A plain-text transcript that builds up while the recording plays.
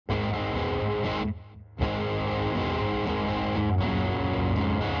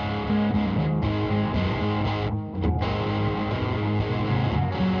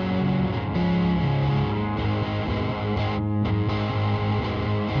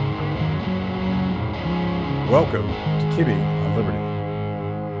Welcome to Kibbe on Liberty.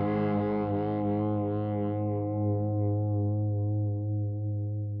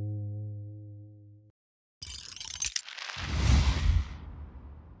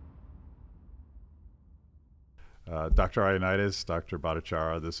 Dr. Ioannidis, Dr.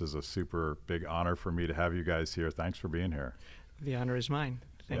 Bhattacharya, this is a super big honor for me to have you guys here. Thanks for being here. The honor is mine.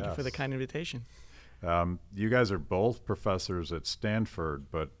 Thank you for the kind invitation. You guys are both professors at Stanford,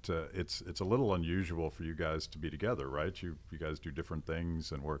 but it's a little unusual for you guys to be together, right? You guys do different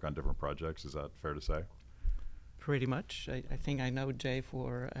things and work on different projects. Is that fair to say? Pretty much. I think I know Jay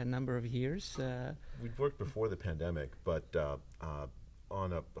for a number of years. We'd worked before the pandemic, but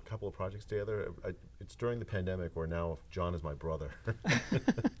on a couple of projects together. It's during the pandemic where now John is my brother.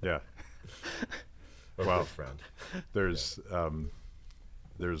 Yeah. Or wow. good friend.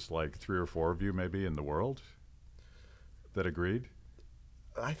 There's like 3 or 4 of you maybe in the world that agreed?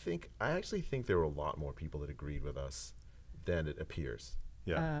 I actually think there were a lot more people that agreed with us than it appears.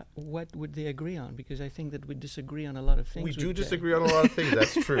 Yeah. What would they agree on? Because I think that we disagree on a lot of things. We do disagree on a lot of things,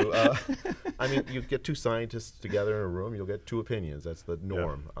 that's true. I mean, you get 2 scientists together in a room, you'll get 2 opinions. That's the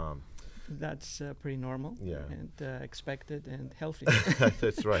norm. Yeah. That's pretty normal and expected and healthy.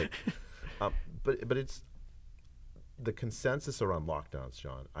 That's right. But it's the consensus around lockdowns,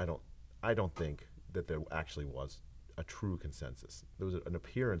 John. I don't think that there actually was a true consensus. There was an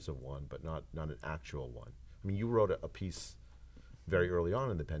appearance of one, but not an actual one. I mean, you wrote a piece very early on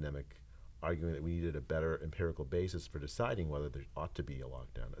in the pandemic arguing that we needed a better empirical basis for deciding whether there ought to be a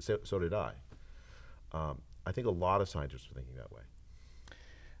lockdown. So did I. I think a lot of scientists were thinking that way.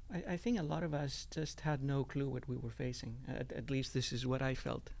 I think a lot of us just had no clue what we were facing. At least this is what I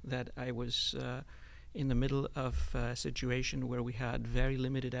felt, that I was in the middle of a situation where we had very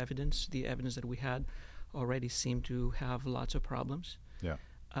limited evidence. The evidence that we had already seemed to have lots of problems. Yeah.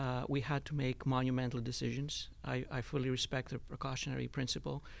 We had to make monumental decisions. I fully respect the precautionary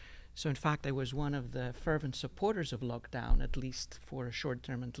principle. So in fact, I was one of the fervent supporters of lockdown, at least for a short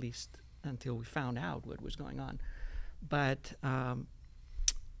term, at least until we found out what was going on. But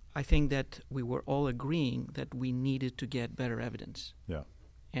I think that we were all agreeing that we needed to get better evidence. Yeah.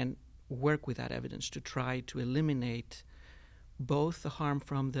 And work with that evidence to try to eliminate both the harm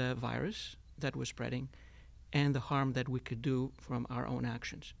from the virus that was spreading and the harm that we could do from our own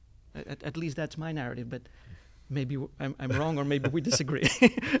actions. At least that's my narrative, but maybe I'm wrong or maybe we disagree.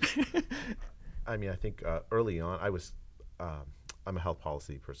 I mean, I think early on, I'm a health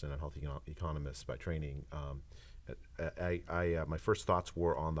policy person, I'm a health economist by training. My first thoughts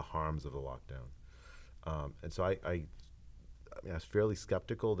were on the harms of the lockdown. And so I was fairly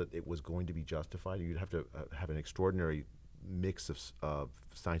skeptical that it was going to be justified. You'd have to have an extraordinary mix of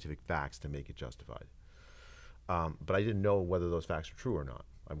scientific facts to make it justified. But I didn't know whether those facts were true or not.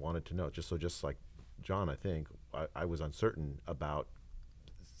 I wanted to know. Just like John, I think, I was uncertain about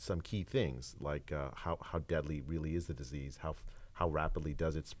some key things, like how deadly really is the disease, how rapidly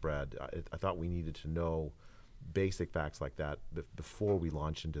does it spread. I thought we needed to know basic facts like that before we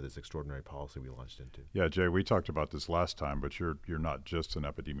launched into this extraordinary policy we launched into. Yeah, Jay, we talked about this last time, but you're not just an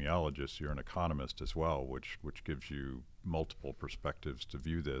epidemiologist, you're an economist as well, which gives you multiple perspectives to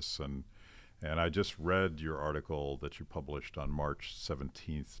view this. And I just read your article that you published on March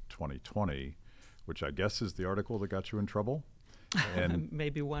 17th, 2020, which I guess is the article that got you in trouble. And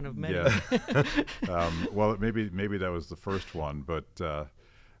maybe one of many. Yeah. Well, maybe that was the first one, but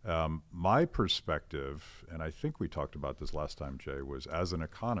my perspective, and I think we talked about this last time, Jay, was as an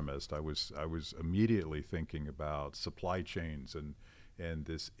economist, I was immediately thinking about supply chains and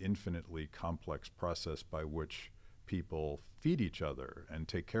this infinitely complex process by which people feed each other and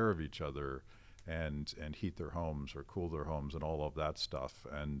take care of each other and heat their homes or cool their homes and all of that stuff.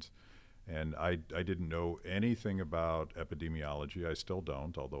 And I didn't know anything about epidemiology. I still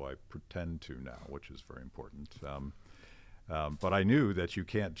don't, although I pretend to now, which is very important. But I knew that you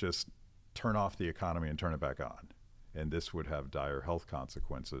can't just turn off the economy and turn it back on, and this would have dire health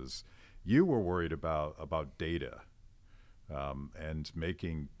consequences. You were worried about data and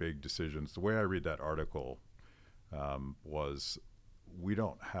making big decisions. The way I read that article was we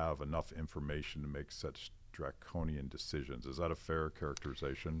don't have enough information to make such draconian decisions. Is that a fair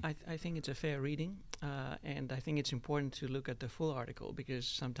characterization? I think it's a fair reading, and I think it's important to look at the full article, because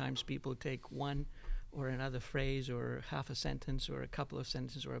sometimes people take one or another phrase or half a sentence or a couple of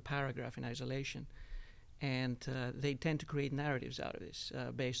sentences or a paragraph in isolation, and they tend to create narratives out of this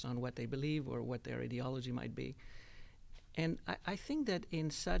based on what they believe or what their ideology might be. And I think that in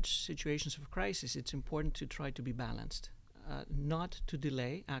such situations of crisis, it's important to try to be balanced, not to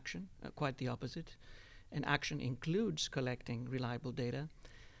delay action, quite the opposite. And action includes collecting reliable data,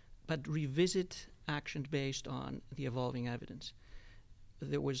 but revisit actioned based on the evolving evidence.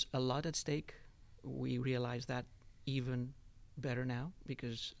 There was a lot at stake. We realize that even better now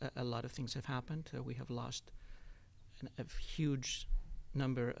because a lot of things have happened. We have lost a huge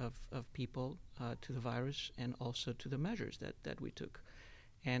number of people to the virus and also to the measures that we took.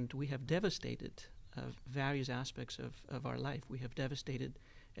 And we have devastated various aspects of our life. We have devastated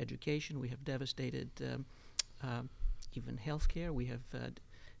education. We have devastated even healthcare. We have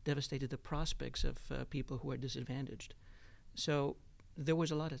devastated the prospects of people who are disadvantaged. So there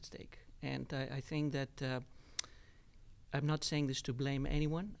was a lot at stake. And I think that I'm not saying this to blame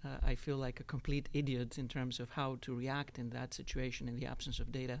anyone. I feel like a complete idiot in terms of how to react in that situation in the absence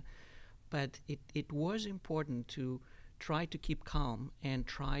of data. But it was important to try to keep calm and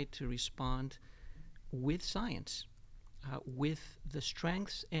try to respond with science, with the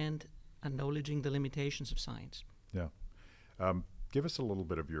strengths and acknowledging the limitations of science. Yeah. Give us a little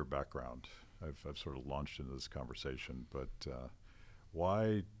bit of your background. I've sort of launched into this conversation, but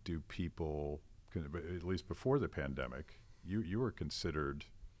why do people, at least before the pandemic, you were considered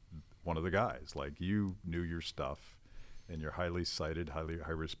one of the guys. Like, you knew your stuff, and you're highly cited,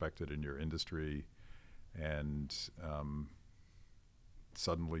 high respected in your industry, and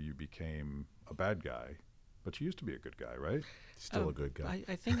suddenly you became a bad guy. But you used to be a good guy, right? Still a good guy.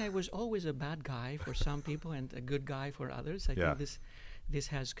 I think I was always a bad guy for some people and a good guy for others. I think this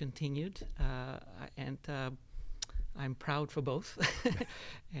has continued, and I'm proud for both.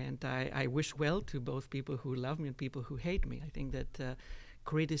 And I wish well to both people who love me and people who hate me. I think that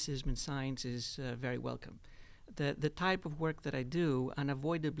criticism in science is very welcome. The type of work that I do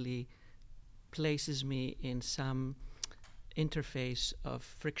unavoidably places me in some interface of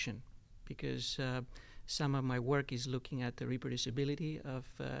friction, because some of my work is looking at the reproducibility of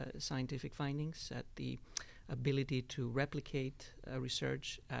scientific findings, at the ability to replicate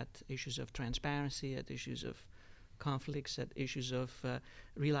research, at issues of transparency, at issues of conflicts, at issues of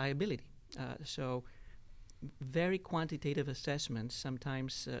reliability. So very quantitative assessments,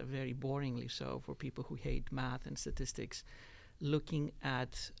 sometimes very boringly so for people who hate math and statistics, looking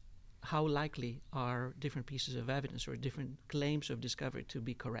at how likely are different pieces of evidence or different claims of discovery to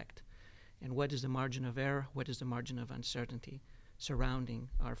be correct. And what is the margin of error? What is the margin of uncertainty surrounding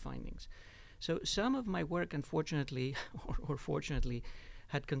our findings? So some of my work, unfortunately, or fortunately,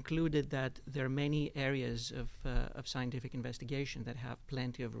 had concluded that there are many areas of scientific investigation that have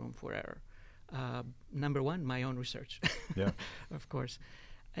plenty of room for error. Number one, my own research, yeah. Of course.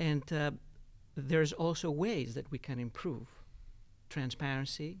 And there's also ways that we can improve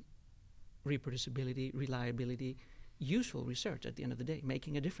transparency, reproducibility, reliability, useful research at the end of the day,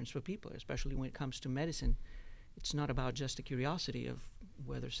 making a difference for people, especially when it comes to medicine. It's not about just a curiosity of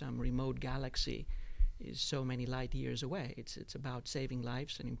whether some remote galaxy is so many light years away. It's about saving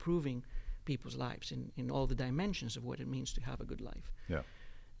lives and improving people's lives in all the dimensions of what it means to have a good life. Yeah.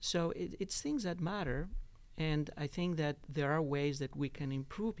 So it's things that matter, and I think that there are ways that we can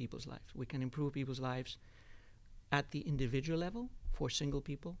improve people's lives. We can improve people's lives at the individual level for single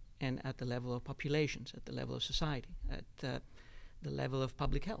people, and at the level of populations, at the level of society, at the level of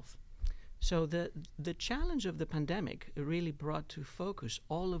public health. So the challenge of the pandemic really brought to focus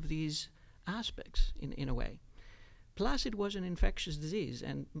all of these aspects in a way. Plus, it was an infectious disease,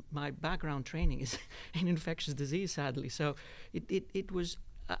 and my background training is in infectious disease, sadly. So it was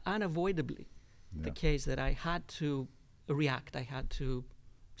unavoidably the case that I had to react. I had to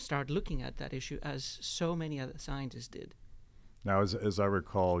start looking at that issue as so many other scientists did. Now, as I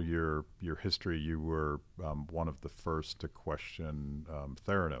recall your history, you were one of the first to question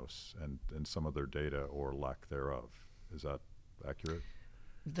Theranos and some of their data or lack thereof. Is that accurate?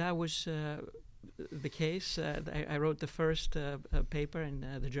 That was the case. I wrote the first paper in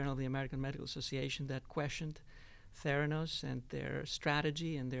the Journal of the American Medical Association that questioned Theranos and their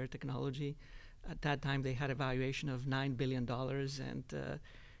strategy and their technology. At that time, they had a valuation of $9 billion, and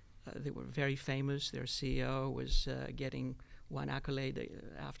they were very famous. Their CEO was getting one accolade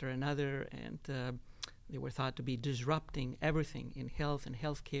after another, and they were thought to be disrupting everything in health and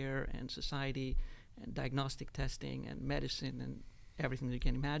healthcare and society and diagnostic testing and medicine and everything that you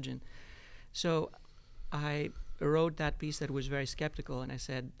can imagine. So I wrote that piece that was very skeptical, and I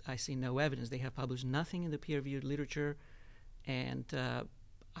said, I see no evidence. They have published nothing in the peer-reviewed literature, and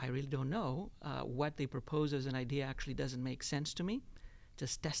I really don't know. What they propose as an idea actually doesn't make sense to me.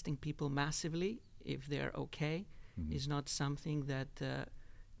 Just testing people massively, if they're okay, is not something that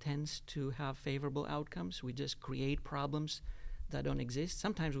tends to have favorable outcomes. We just create problems that don't exist.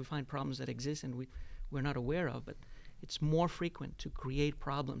 Sometimes we find problems that exist and we're not aware of, but it's more frequent to create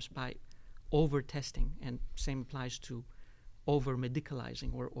problems by over-testing, and same applies to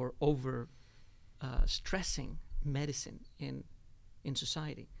over-medicalizing or over stressing medicine in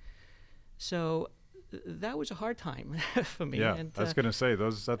society. So that was a hard time for me. Yeah, and, I was going to say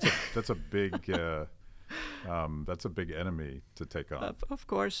that's a big that's a big enemy to take on. Of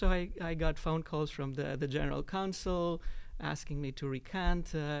course, so I got phone calls from the general counsel asking me to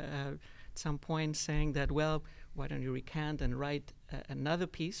recant at some point, saying that, well, why don't you recant and write another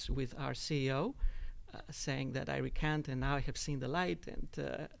piece with our CEO, saying that I recant and now I have seen the light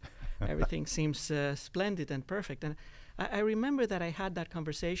and everything seems splendid and perfect. And I remember that I had that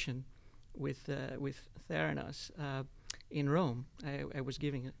conversation with Theranos in Rome. I was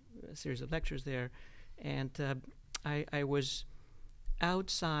giving a series of lectures there, and I was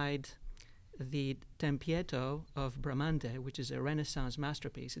outside the Tempietto of Bramante, which is a Renaissance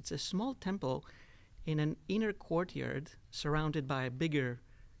masterpiece. It's a small temple in an inner courtyard surrounded by a bigger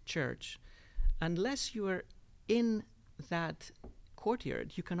church. Unless you are in that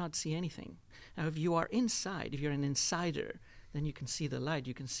courtyard, you cannot see anything. Now, if you are inside, if you're an insider, then you can see the light,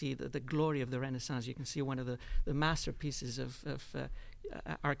 you can see the glory of the Renaissance, you can see one of the masterpieces of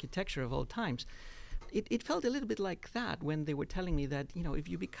architecture of all times. It felt a little bit like that when they were telling me that, if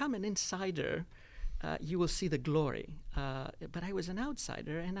you become an insider, you will see the glory. But I was an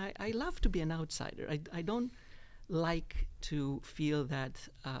outsider, and I love to be an outsider. I don't like to feel that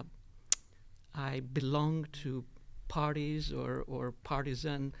I belong to parties or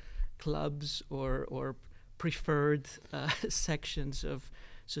partisan clubs or preferred sections of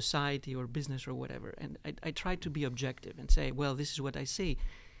society or business or whatever. And I try to be objective and say, well, this is what I see.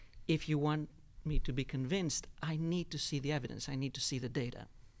 If you want me to be convinced, I need to see the evidence. I need to see the data.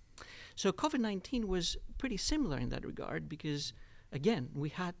 So COVID-19 was pretty similar in that regard because, again, we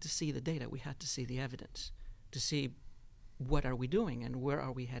had to see the data. We had to see the evidence to see what are we doing and where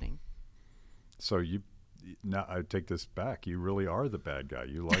are we heading. So now I take this back. You really are the bad guy.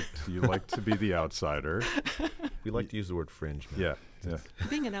 You like to be the outsider. We like to use the word fringe. Yeah.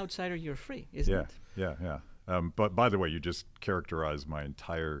 Being an outsider, you're free, isn't it? Yeah. But by the way, you just characterized my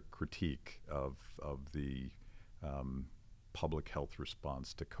entire critique of the public health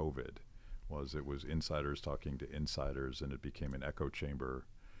response to COVID. It was insiders talking to insiders, and it became an echo chamber,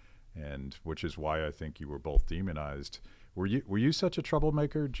 and which is why I think you were both demonized. Were you such a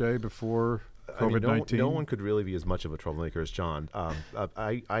troublemaker, Jay, before COVID-19? No one could really be as much of a troublemaker as John. But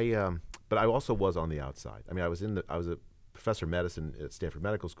I also was on the outside. I mean, I was a professor of medicine at Stanford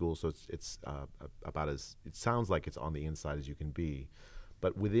Medical School, so it's about as, it sounds like it's on the inside as you can be.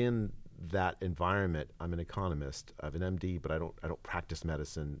 But within that environment, I'm an economist. I have an MD, but I don't practice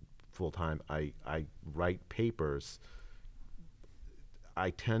medicine full time. I write papers. I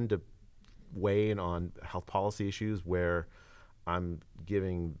tend to weigh in on health policy issues where I'm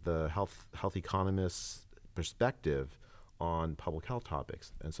giving the health economists' perspective on public health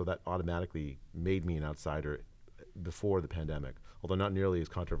topics, and so that automatically made me an outsider before the pandemic, although not nearly as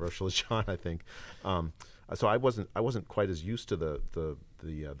controversial as John, I think. So I wasn't quite as used to the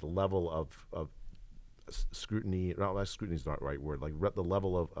level of scrutiny. Well, scrutiny is not the right word. Like the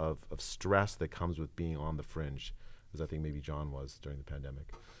level of stress that comes with being on the fringe, as I think maybe John was during the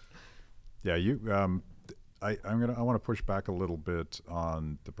pandemic. Yeah, I want to push back a little bit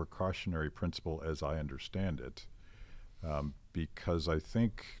on the precautionary principle as I understand it, because I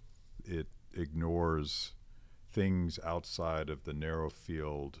think it ignores things outside of the narrow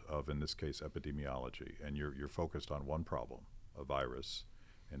field of, in this case, epidemiology, and you're focused on one problem, a virus,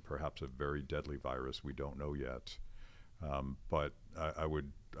 and perhaps a very deadly virus we don't know yet. But I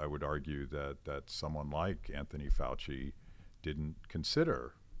would argue that someone like Anthony Fauci didn't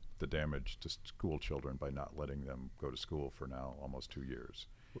consider the damage to school children by not letting them go to school for now almost 2 years.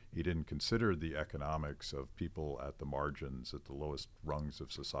 He didn't consider the economics of people at the margins, at the lowest rungs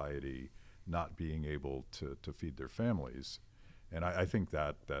of society, not being able to feed their families. And I think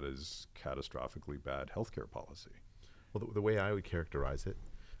that is catastrophically bad healthcare policy. Well, the way I would characterize it,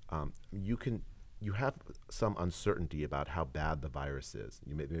 you have some uncertainty about how bad the virus is.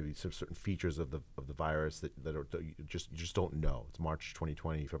 You maybe certain features of the virus that you just don't know. It's March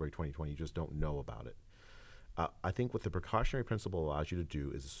 2020, February 2020. You just don't know about it. I think what the precautionary principle allows you to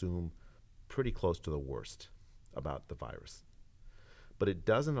do is assume pretty close to the worst about the virus, but it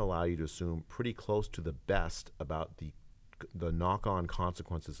doesn't allow you to assume pretty close to the best about the knock-on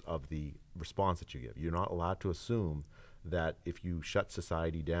consequences of the response that you give. You're not allowed to assume that if you shut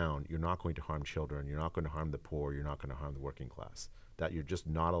society down, you're not going to harm children, you're not going to harm the poor, you're not going to harm the working class. That you're just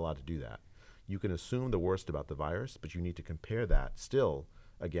not allowed to do that. You can assume the worst about the virus, but you need to compare that still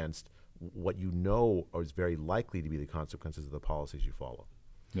against what you know is very likely to be the consequences of the policies you follow.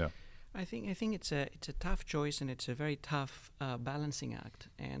 Yeah. I think it's a tough choice, and it's a very tough balancing act.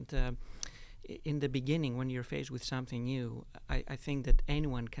 And in the beginning, when you're faced with something new, I think that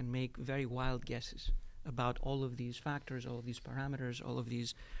anyone can make very wild guesses about all of these factors, all of these parameters, all of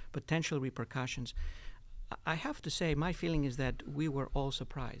these potential repercussions. I have to say, my feeling is that we were all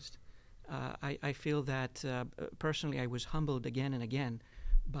surprised. I feel that personally I was humbled again and again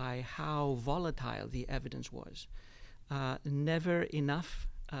by how volatile the evidence was. Never enough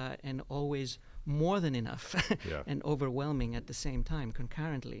and always more than enough Yeah. and overwhelming at the same time,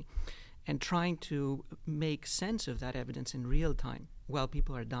 concurrently. And trying to make sense of that evidence in real time while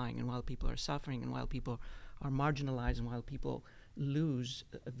people are dying and while people are suffering and while people are marginalized and while people lose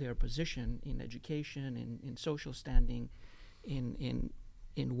their position in education, in social standing, in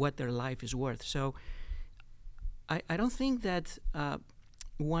what their life is worth. So I don't think that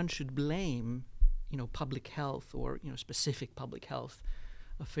one should blame, public health or specific public health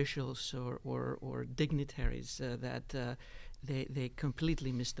officials or dignitaries that they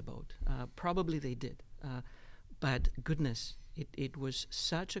completely missed the boat. Probably they did, but goodness, it was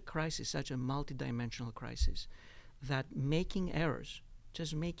such a crisis, such a multidimensional crisis, that making errors,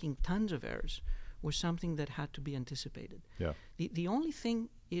 just making tons of errors, was something that had to be anticipated. Yeah. The only thing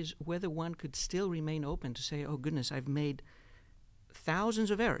is whether one could still remain open to say, oh goodness, I've made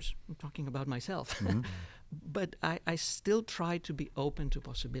thousands of errors. I'm talking about myself. Mm-hmm. But I still try to be open to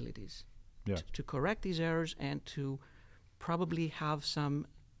possibilities, Yeah. to correct these errors and to probably have some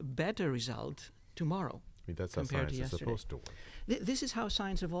better result tomorrow. I mean, that's how compared to science is yesterday. supposed to work. This is how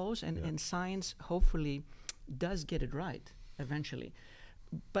science evolves, and, Yeah. and science hopefully does get it right eventually.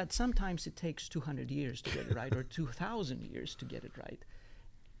 But sometimes it takes 200 years to get it right or 2,000 years to get it right.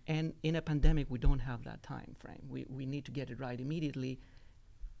 And in a pandemic, we don't have that time frame. We need to get it right immediately.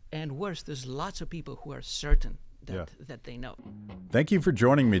 And worse, there's lots of people who are certain that they know. Thank you for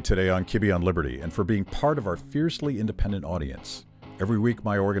joining me today on Kibbe on Liberty and for being part of our fiercely independent audience. Every week,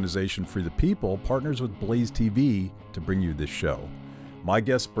 my organization, Free the People, partners with Blaze TV to bring you this show. My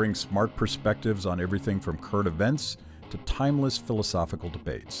guests bring smart perspectives on everything from current events to timeless philosophical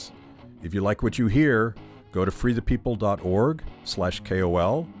debates. If you like what you hear, go to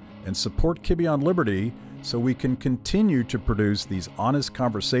freethepeople.org/KOL and support Kibbe on Liberty so we can continue to produce these honest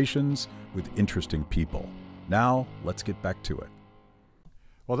conversations with interesting people. Now, let's get back to it.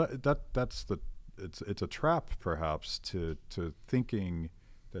 Well, it's a trap, perhaps, to thinking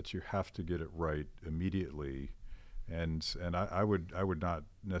that you have to get it right immediately, and I would not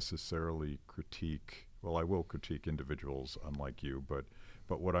necessarily critique. Well, I will critique individuals, unlike you, but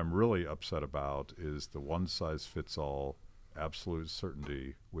what I'm really upset about is the one-size-fits-all absolute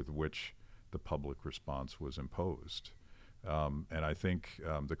certainty with which the public response was imposed. And I think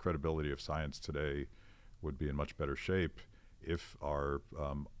the credibility of science today would be in much better shape if our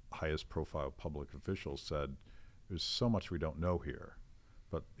highest profile public officials said, there's so much we don't know here,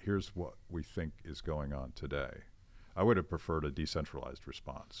 but here's what we think is going on today. I would have preferred a decentralized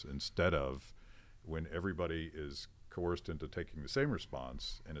response instead of when everybody is coerced into taking the same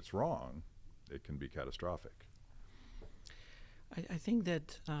response and it's wrong, it can be catastrophic. I think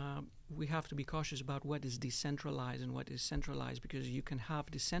that we have to be cautious about what is decentralized and what is centralized, because you can have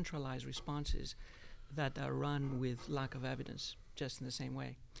decentralized responses that are run with lack of evidence, just in the same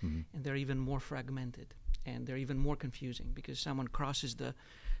way. Mm-hmm. And they're even more fragmented, and they're even more confusing because someone crosses the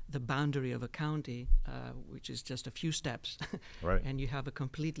boundary of a county, which is just a few steps, right. And you have a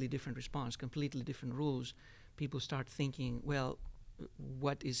completely different response, completely different rules. People start thinking, well,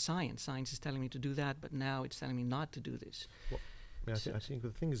 what is science? Science is telling me to do that, but now it's telling me not to do this. Well, I think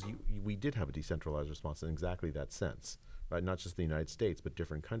the thing is, we did have a decentralized response in exactly that sense, right? Not just the United States, but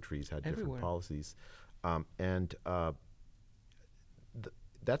different countries had everywhere. Different policies.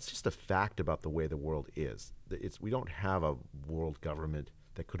 That's just a fact about the way the world is. We don't have a world government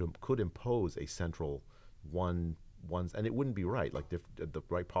that could impose a central one's, and it wouldn't be right. Like the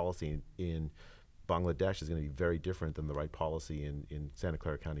right policy in Bangladesh is going to be very different than the right policy in Santa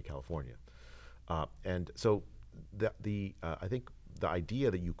Clara County, California. And so I think the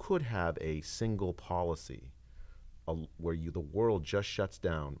idea that you could have a single policy where the world just shuts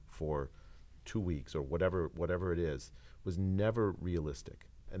down for 2 weeks or whatever it is was never realistic.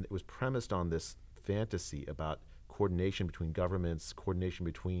 And it was premised on this fantasy about coordination between governments, coordination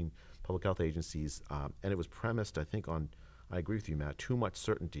between public health agencies, and it was premised, I think, on, I agree with you, Matt, too much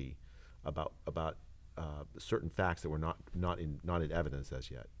certainty about certain facts that were not in evidence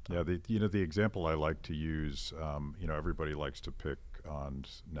as yet. Yeah, the example I like to use, everybody likes to pick on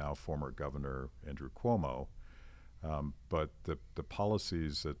now former Governor Andrew Cuomo, but the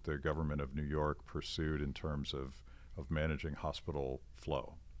policies that the government of New York pursued in terms of managing hospital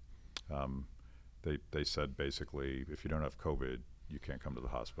flow. They said basically, if you don't have COVID, you can't come to the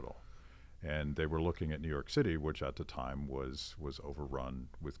hospital. And they were looking at New York City, which at the time was overrun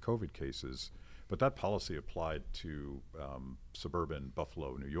with COVID cases. But that policy applied to suburban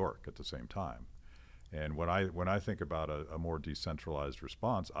Buffalo, New York at the same time. And when I think about a more decentralized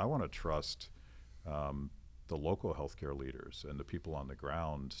response, I want to trust the local healthcare leaders and the people on the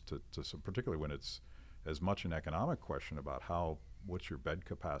ground to particularly when it's as much an economic question about what's your bed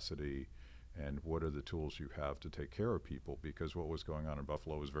capacity and what are the tools you have to take care of people, because what was going on in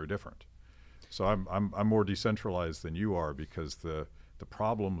Buffalo was very different. So I'm more decentralized than you are, because the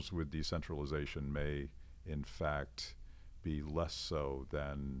problems with decentralization may in fact be less so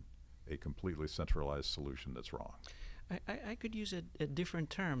than a completely centralized solution that's wrong. I could use a different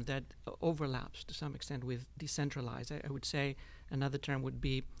term that overlaps to some extent with decentralized. I would say another term would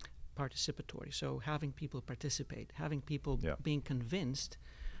be participatory. So having people participate, having people being convinced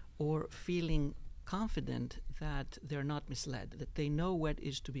or feeling confident that they're not misled, that they know what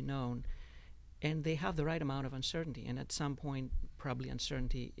is to be known, and they have the right amount of uncertainty. And at some point, probably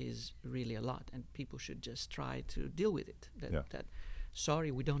uncertainty is really a lot, and people should just try to deal with it. That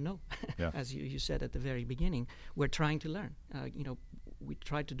sorry, we don't know. As you said at the very beginning, we're trying to learn. We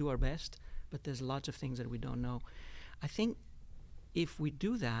try to do our best, but there's lots of things that we don't know. I think if we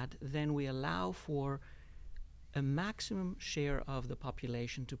do that, then we allow for a maximum share of the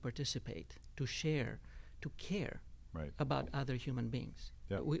population to participate, to share, to care about other human beings.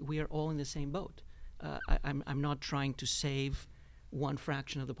 We are all in the same boat. I'm not trying to save one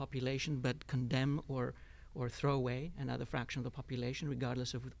fraction of the population, but condemn or throw away another fraction of the population,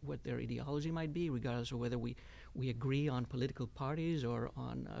 regardless of what their ideology might be, regardless of whether we agree on political parties or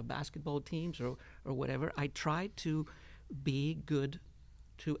on basketball teams or whatever. I try to be good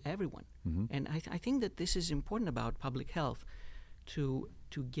to everyone. And I think that this is important about public health, to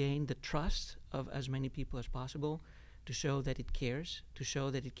gain the trust of as many people as possible, to show that it cares, to show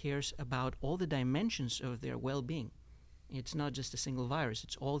that it cares about all the dimensions of their well-being. It's not just a single virus,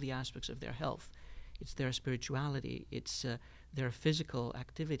 it's all the aspects of their health. It's their spirituality, it's their physical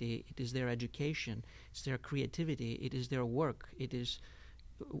activity, it is their education, it's their creativity, it is their work, it is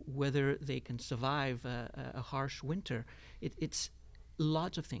whether they can survive a harsh winter. It's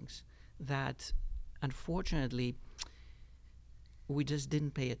lots of things that, unfortunately, we just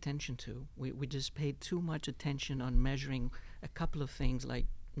didn't pay attention to. We just paid too much attention on measuring a couple of things like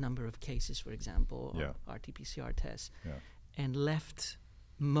number of cases, for example, or RT-PCR tests, and left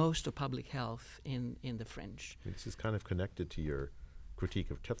most of public health in the fringe. This is kind of connected to your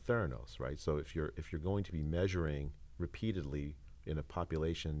critique of Theranos, right? So if you're going to be measuring repeatedly in a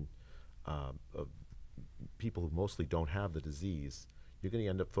population of people who mostly don't have the disease, you're going to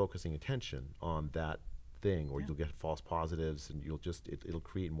end up focusing attention on that thing, or you'll get false positives, and it'll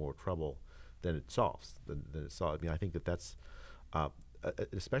create more trouble than it solves. I mean, I think that's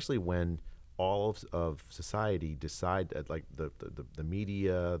especially when all of society decide, like the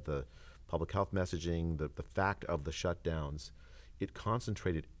media, the public health messaging, the fact of the shutdowns, it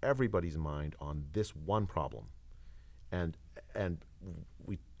concentrated everybody's mind on this one problem, and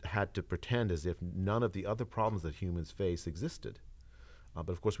we had to pretend as if none of the other problems that humans face existed. But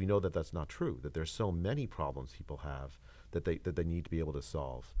of course, we know that that's not true. That there's so many problems people have that they need to be able to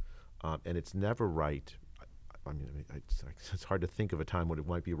solve, and it's never right. I mean, it's hard to think of a time when it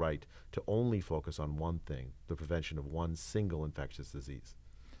might be right to only focus on one thing, the prevention of one single infectious disease.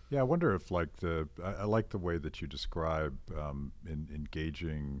 Yeah, I wonder if I like the way that you describe in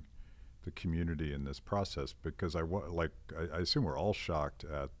engaging the community in this process, because I assume we're all shocked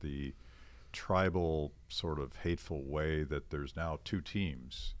at the tribal sort of hateful way that there's now two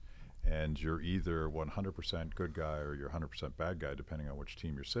teams, and you're either 100% good guy or you're 100% bad guy, depending on which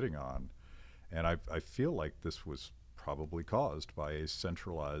team you're sitting on. And I feel like this was probably caused by a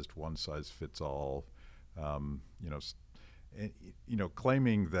centralized one-size-fits-all,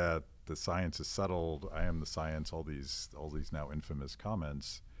 claiming that the science is settled, I am the science, all these now infamous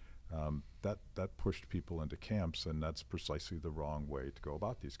comments, that pushed people into camps, and that's precisely the wrong way to go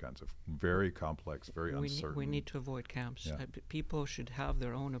about these kinds of very complex, very uncertain. We need to avoid camps. People should have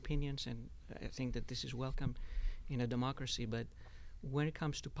their own opinions, and I think that this is welcome in a democracy, but when it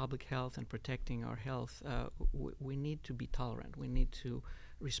comes to public health and protecting our health, we need to be tolerant. We need to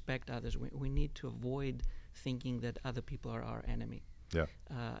respect others. We need to avoid thinking that other people are our enemy.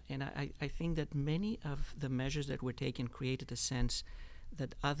 And I think that many of the measures that were taken created a sense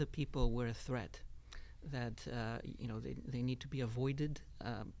that other people were a threat, that they need to be avoided.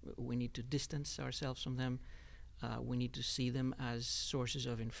 We need to distance ourselves from them. We need to see them as sources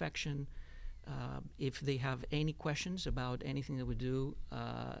of infection. If they have any questions about anything that we do,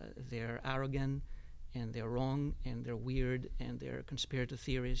 they're arrogant and they're wrong, and they're weird, and they're conspiracy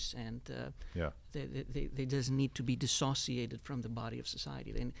theorists, and they just need to be dissociated from the body of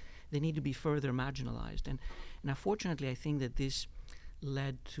society. They need to be further marginalized. And unfortunately, I think that this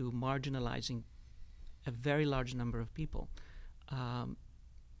led to marginalizing a very large number of people,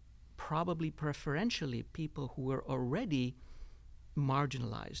 probably preferentially people who were already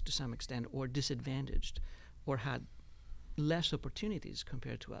marginalized to some extent, or disadvantaged, or had less opportunities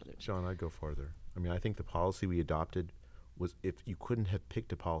compared to others. John, I'd go farther. I mean, I think the policy we adopted was, if you couldn't have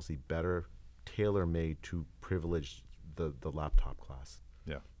picked a policy better tailor-made to privilege the laptop class.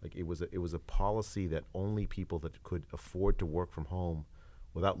 Yeah. Like it was a policy that only people that could afford to work from home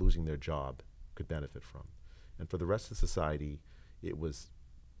without losing their job could benefit from. And for the rest of society, it was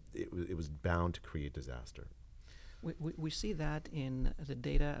bound to create disaster. We see that in the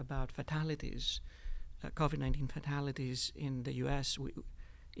data about fatalities, COVID-19 fatalities in the U.S.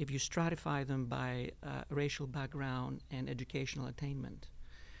 If you stratify them by racial background and educational attainment,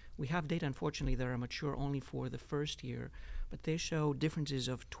 we have data, unfortunately, that are mature only for the first year, but they show differences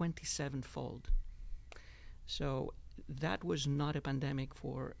of 27-fold. So that was not a pandemic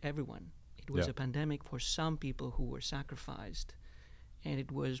for everyone. It was a pandemic for some people who were sacrificed, and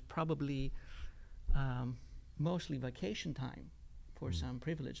it was probably mostly vacation time for some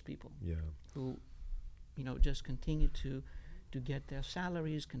privileged people who, just continue to get their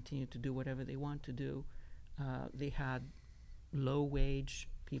salaries, continue to do whatever they want to do. They had low-wage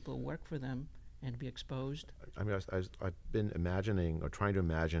people work for them and be exposed. I mean, I've been imagining or trying to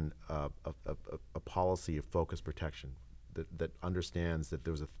imagine a policy of focused protection that understands that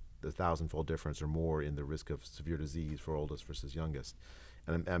there was a 1,000-fold difference or more in the risk of severe disease for oldest versus youngest.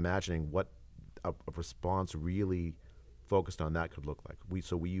 And I'm imagining what a response really focused on that could look like.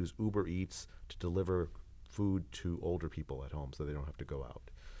 We use Uber Eats to deliver food to older people at home so they don't have to go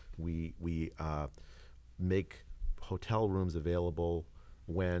out. We make hotel rooms available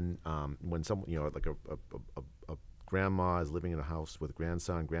when someone, like a grandma is living in a house with a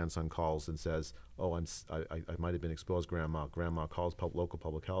grandson calls and says, oh, I might have been exposed, grandma calls local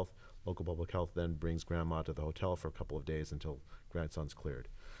public health then brings grandma to the hotel for a couple of days until grandson's cleared.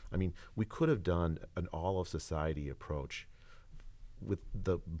 I mean, we could have done an all of society approach with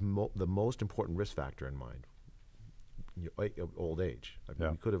the most important risk factor in mind, old age. I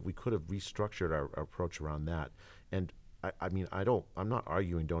mean, we could have restructured our approach around that. And I'm not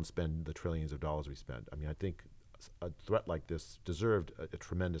arguing don't spend the trillions of dollars we spend. I mean, I think a threat like this deserved a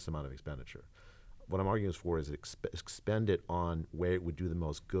tremendous amount of expenditure. What I'm arguing for is expend it on where it would do the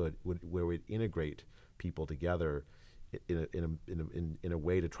most good, where we'd integrate people together in a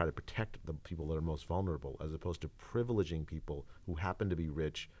way to try to protect the people that are most vulnerable, as opposed to privileging people who happen to be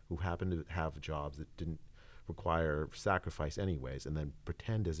rich, who happen to have jobs that didn't require sacrifice anyways, and then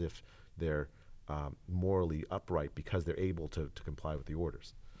pretend as if they're morally upright because they're able to comply with the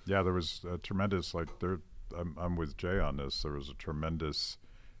orders. Yeah, there was a tremendous, I'm with Jay on this, there was a tremendous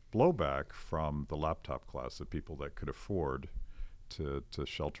blowback from the laptop class, the people that could afford to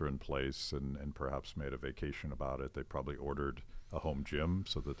shelter in place and perhaps made a vacation about it. They probably ordered a home gym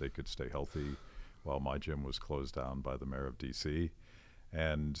so that they could stay healthy while my gym was closed down by the mayor of D.C.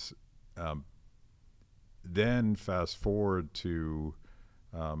 And then fast forward to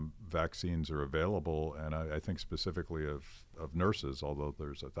vaccines are available, and I think specifically of nurses, although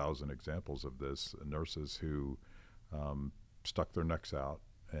there's 1,000 examples of this, nurses who stuck their necks out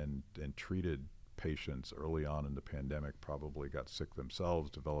and treated patients early on in the pandemic, probably got sick themselves,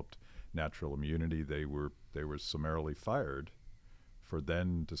 developed natural immunity. They were summarily fired for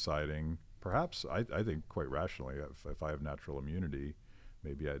then deciding, perhaps I think quite rationally, if I have natural immunity,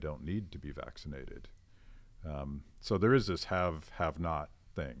 maybe I don't need to be vaccinated. So there is this have-not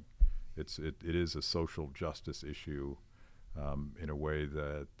thing. It is a social justice issue in a way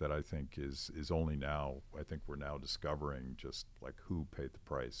that I think is only now, I think we're now discovering just like who paid the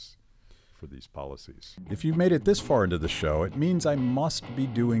price for these policies. If you've made it this far into the show, it means I must be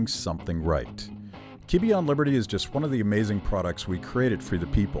doing something right. Kibbe on Liberty is just one of the amazing products we create at Free the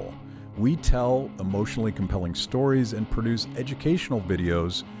People. We tell emotionally compelling stories and produce educational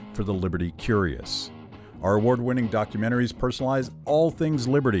videos for the liberty curious. Our award-winning documentaries personalize all things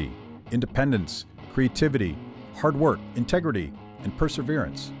liberty, independence, creativity, hard work, integrity, and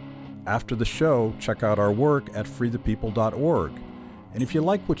perseverance. After the show, check out our work at freethepeople.org. And if you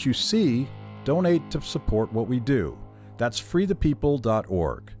like what you see, donate to support what we do. That's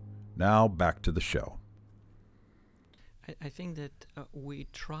freethepeople.org. Now back to the show. I think that we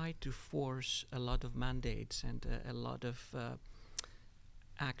try to force a lot of mandates and a lot of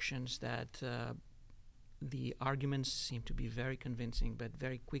actions that the arguments seem to be very convincing, but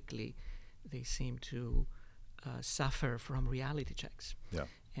very quickly they seem to suffer from reality checks. Yeah.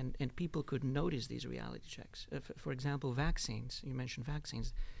 And people could notice these reality checks. For example, vaccines, you mentioned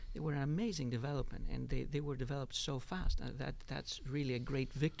vaccines, they were an amazing development, and they were developed so fast. That's really a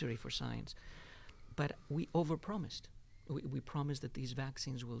great victory for science. But we overpromised. We promised that these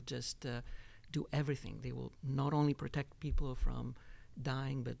vaccines will just do everything. They will not only protect people from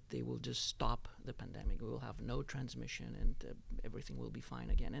dying, but they will just stop the pandemic. We will have no transmission, and everything will be fine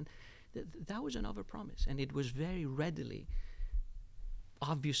again. And that was an overpromise, and it was very readily,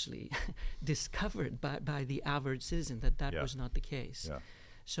 obviously, discovered by the average citizen that was not the case. Yeah.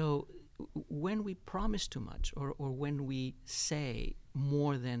 So when we promise too much, or when we say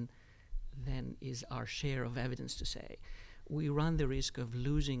more than is our share of evidence to say, we run the risk of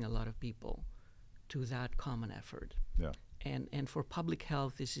losing a lot of people to that common effort. Yeah. And for public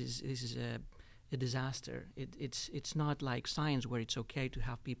health, this is a disaster. It's not like science, where it's okay to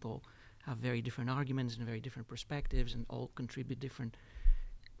have people have very different arguments and very different perspectives and all contribute different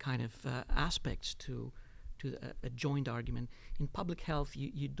kind of aspects to a joint argument. In public health,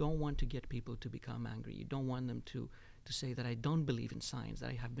 you don't want to get people to become angry. You don't want them to say that I don't believe in science, that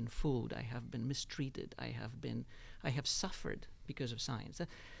I have been fooled, I have been mistreated, I have suffered because of science.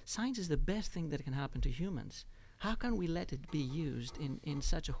 Science is the best thing that can happen to humans. How can we let it be used in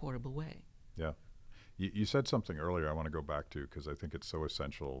such a horrible way? Yeah. You said something earlier I want to go back to, because I think it's so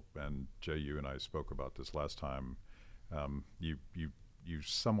essential, and Jay, you and I spoke about this last time. You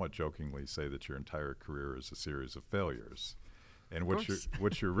somewhat jokingly say that your entire career is a series of failures. And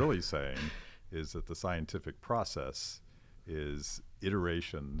what you're really saying is that the scientific process is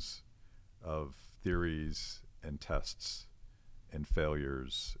iterations of theories and tests and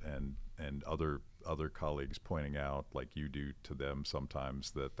failures and other colleagues pointing out, like you do to them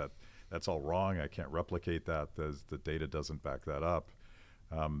sometimes, that's all wrong. I can't replicate that. The data doesn't back that up.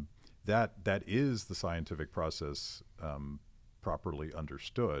 That is the scientific process properly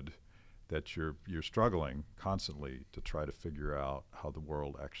understood, that you're struggling constantly to try to figure out how the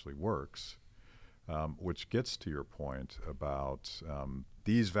world actually works, which gets to your point about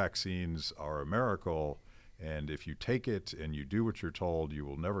these vaccines are a miracle, and if you take it and you do what you're told, you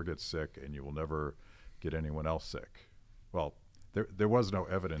will never get sick and you will never get anyone else sick. Well, there was no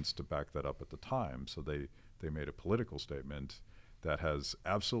evidence to back that up at the time, so they made a political statement that has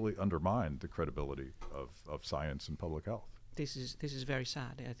absolutely undermined the credibility of science and public health. This is very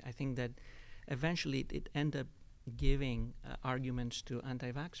sad. I think that eventually it ended up giving arguments to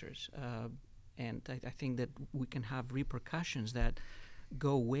anti-vaxxers, and I think that we can have repercussions that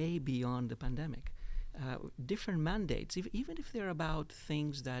go way beyond the pandemic. Different mandates, even if they're about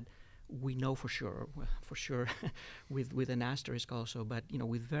things that we know for sure, with an asterisk also, but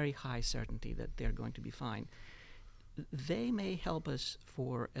with very high certainty that they're going to be fine. They may help us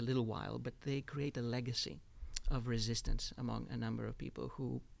for a little while, but they create a legacy of resistance among a number of people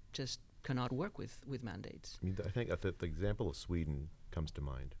who just cannot work with mandates. I mean, I think that the example of Sweden comes to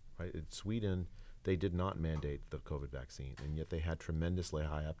mind, right? In Sweden, they did not mandate the COVID vaccine, and yet they had tremendously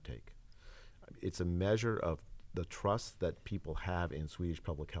high uptake. It's a measure of the trust that people have in Swedish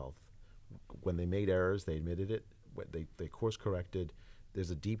public health. When they made errors, they admitted it. When they course corrected.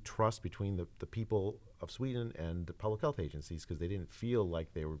 There's a deep trust between the people of Sweden and the public health agencies, because they didn't feel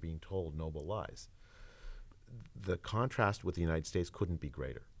like they were being told noble lies. The contrast with the United States couldn't be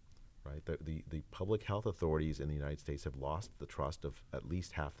greater, right? The public health authorities in the United States have lost the trust of at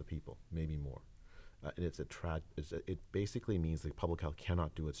least half the people, maybe more. And it basically means that public health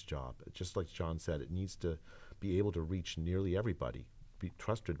cannot do its job. Just like John said, it needs to be able to reach nearly everybody, be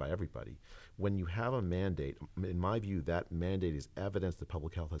trusted by everybody. When you have a mandate, in my view, that mandate is evidence that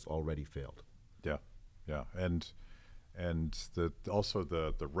public health has already failed. Yeah, yeah, and also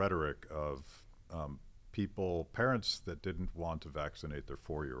the rhetoric of parents that didn't want to vaccinate their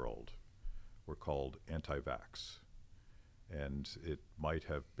 4-year-old were called anti-vax, and it might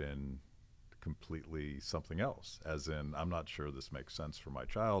have been completely something else, as in, I'm not sure this makes sense for my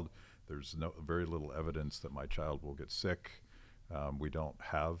child. There's very little evidence that my child will get sick. We don't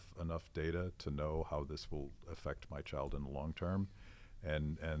have enough data to know how this will affect my child in the long term.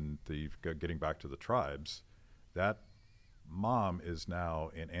 And getting back to the tribes, that mom is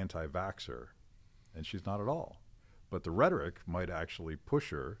now an anti-vaxxer, and she's not at all. But the rhetoric might actually push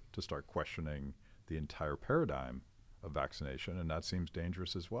her to start questioning the entire paradigm of vaccination, and that seems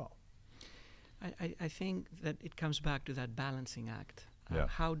dangerous as well. I think that it comes back to that balancing act. Yeah.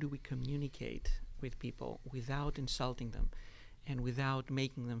 How do we communicate with people without insulting them and without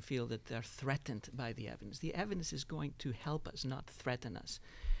making them feel that they're threatened by the evidence? The evidence is going to help us, not threaten us.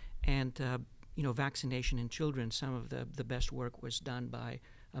 And vaccination in children, some of the best work was done by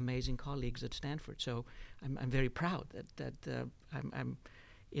amazing colleagues at Stanford. So I'm very proud that I'm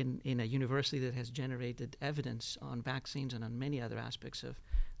in a university that has generated evidence on vaccines and on many other aspects of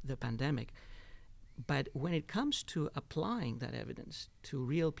the pandemic. But when it comes to applying that evidence to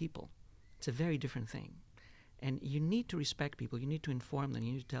real people, it's a very different thing. And you need to respect people. You need to inform them.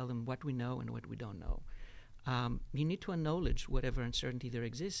 You need to tell them what we know and what we don't know. You need to acknowledge whatever uncertainty there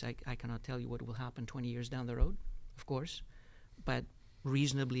exists. I cannot tell you what will happen 20 years down the road, of course. But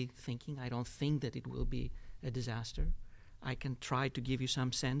reasonably thinking, I don't think that it will be a disaster. I can try to give you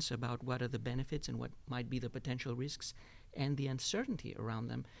some sense about what are the benefits and what might be the potential risks and the uncertainty around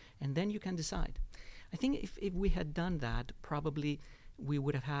them. And then you can decide. I think if we had done that, probably we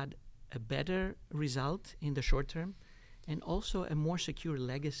would have had a better result in the short term and also a more secure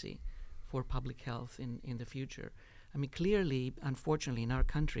legacy for public health in the future. I mean, clearly, unfortunately, in our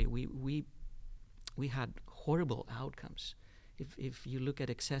country, we had horrible outcomes. If you look at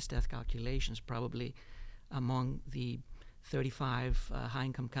excess death calculations, probably among the 35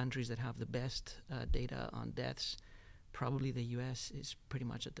 high-income countries that have the best data on deaths, probably the U.S. is pretty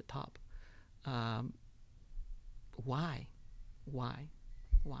much at the top. Why?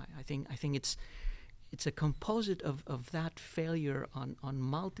 I think it's a composite of that failure on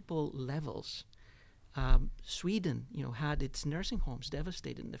multiple levels. Sweden, had its nursing homes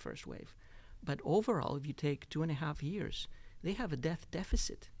devastated in the first wave, but overall, if you take 2.5 years, they have a death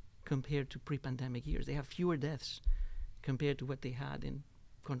deficit compared to pre-pandemic years. They have fewer deaths compared to what they had in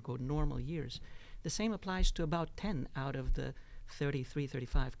quote-unquote normal years. The same applies to about 10 out of the 33,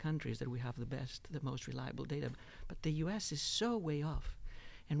 35 countries that we have the most reliable data. But the U.S. is so way off.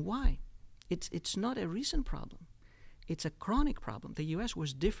 And why? It's not a recent problem. It's a chronic problem. The U.S.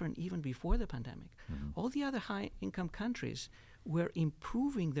 was different even before the pandemic. Mm-hmm. All the other high-income countries were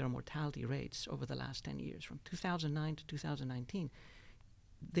improving their mortality rates over the last 10 years. From 2009 to 2019,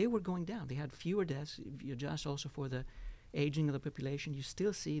 they were going down. They had fewer deaths. If you adjust also for the aging of the population, you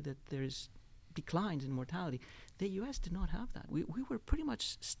still see that there's declines in mortality. The U.S. did not have that. We were pretty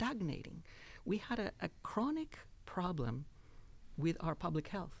much stagnating. We had a chronic problem with our public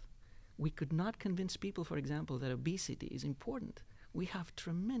health. We could not convince people, for example, that obesity is important. We have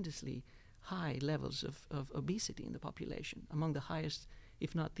tremendously high levels of obesity in the population, among the highest,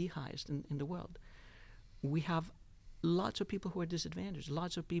 if not the highest in the world. We have lots of people who are disadvantaged,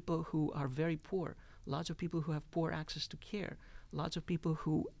 lots of people who are very poor, lots of people who have poor access to care, lots of people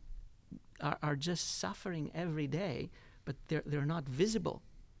who are just suffering every day, but they're not visible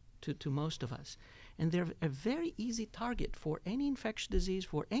to most of us. And they're a very easy target for any infectious disease,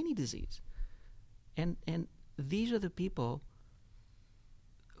 for any disease. And these are the people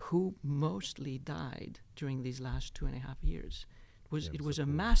who mostly died during these last 2.5 years. It was a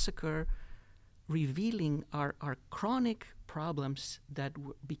massacre revealing our chronic problems that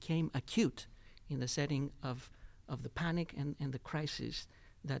became acute in the setting of the panic and the crisis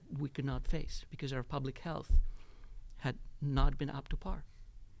that we could not face because our public health had not been up to par.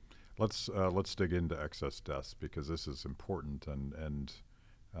 Let's dig into excess deaths because this is important, and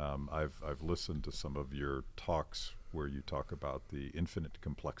I've listened to some of your talks where you talk about the infinite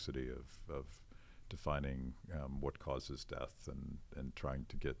complexity of defining what causes death and trying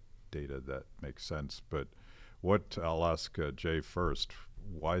to get data that makes sense. But I'll ask Jay first,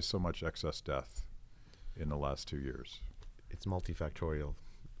 why so much excess death in the last 2 years? It's multifactorial.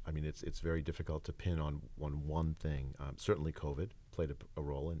 I mean, it's very difficult to pin on one thing. Certainly COVID played a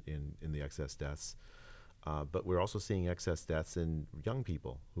role in the excess deaths. But we're also seeing excess deaths in young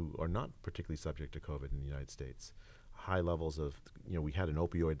people who are not particularly subject to COVID in the United States. High levels of, we had an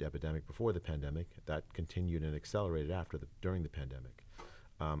opioid epidemic before the pandemic. That continued and accelerated during the pandemic.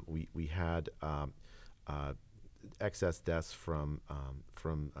 We had excess deaths from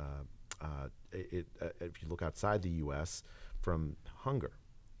if you look outside the U.S., from hunger.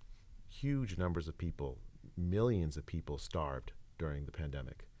 Huge numbers of people, millions of people starved during the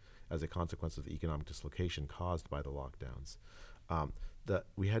pandemic as a consequence of the economic dislocation caused by the lockdowns.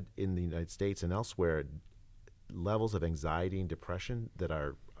 We had in the United States and elsewhere levels of anxiety and depression that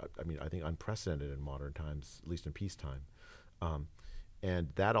are, I think unprecedented in modern times, at least in peacetime. And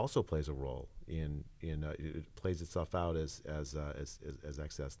that also plays a role in it plays itself out as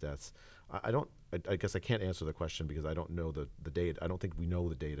excess deaths. I guess I can't answer the question because I don't know the data. I don't think we know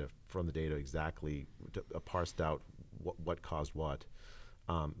the data from the data exactly parsed out what caused what.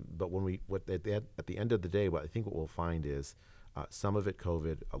 But when at the end of the day, I think what we'll find is some of it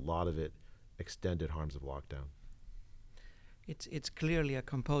COVID, a lot of it extended harms of lockdown. It's clearly a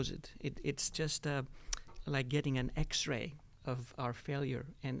composite. It's just like getting an X-ray of our failure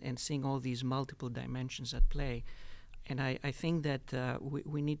and seeing all these multiple dimensions at play. And I think that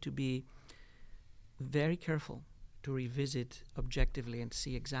we need to be very careful to revisit objectively and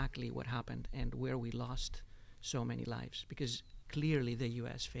see exactly what happened and where we lost so many lives, because clearly the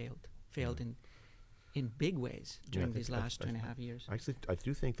U.S. failed in big ways during these last 2.5 years. Actually, I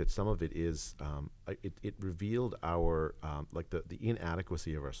do think that some of it is, it revealed our, like the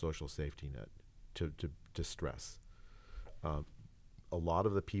inadequacy of our social safety net to stress. A lot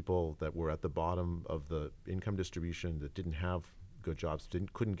of the people that were at the bottom of the income distribution that didn't have good jobs,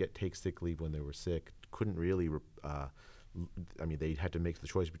 couldn't take sick leave when they were sick, couldn't really, I mean, they had to make the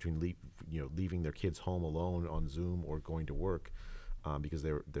choice between leaving their kids home alone on Zoom or going to work because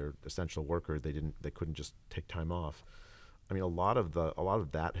they're essential workers. They couldn't just take time off. I mean, a lot of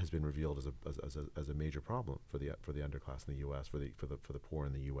that has been revealed as a major problem for the underclass in the U.S., for the poor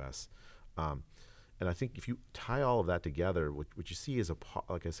in the U.S. And I think if you tie all of that together, what you see is,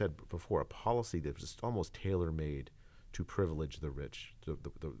 like I said before, a policy that's just almost tailor-made to privilege the rich,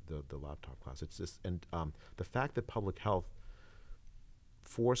 the laptop class. It's just, and the fact that public health,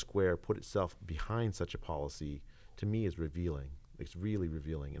 Foursquare, put itself behind such a policy, to me, is revealing. It's really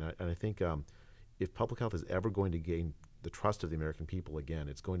revealing. And I think if public health is ever going to gain the trust of the American people again,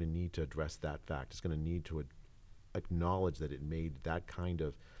 it's going to need to address that fact. It's going to need to acknowledge that it made that kind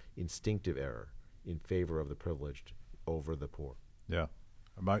of instinctive error in favor of the privileged over the poor. Yeah.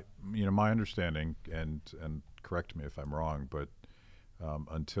 My understanding, and correct me if I'm wrong, but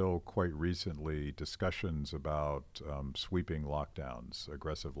until quite recently, discussions about sweeping lockdowns,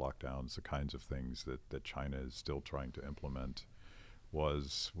 aggressive lockdowns, the kinds of things that China is still trying to implement,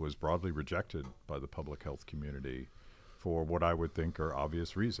 was broadly rejected by the public health community for what I would think are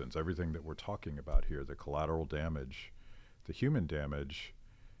obvious reasons. Everything that we're talking about here, the collateral damage, the human damage,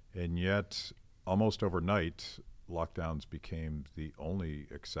 and yet almost overnight, lockdowns became the only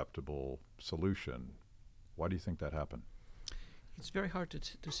acceptable solution. Why do you think that happened? It's very hard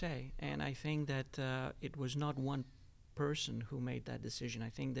to say, and I think that it was not one person who made that decision. I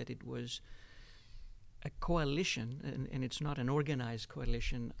think that it was a coalition, and it's not an organized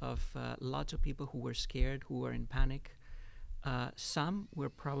coalition, of lots of people who were scared, who were in panic. Some were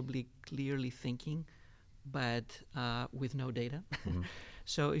probably clearly thinking, but with no data. Mm-hmm.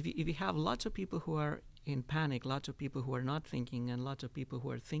 So if you have lots of people who are in panic, lots of people who are not thinking, and lots of people who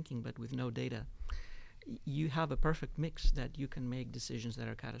are thinking but with no data, you have a perfect mix that you can make decisions that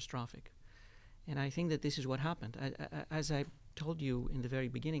are catastrophic. And I think that this is what happened. As I told you in the very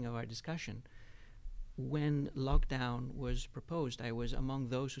beginning of our discussion, when lockdown was proposed, I was among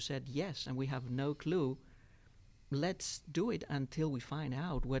those who said yes, and we have no clue. Let's do it until we find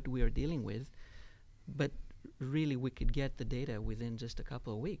out what we are dealing with. But really, we could get the data within just a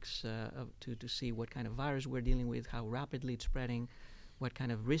couple of weeks to see what kind of virus we're dealing with, how rapidly it's spreading, what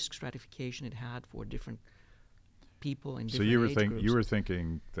kind of risk stratification it had for different people in different age groups. So you were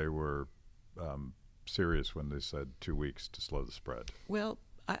thinking they were serious when they said 2 weeks to slow the spread? Well,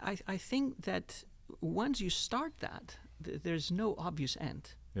 I think that once you start that, there's no obvious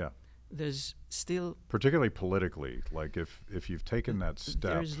end. Yeah. There's still... Particularly politically, like if you've taken that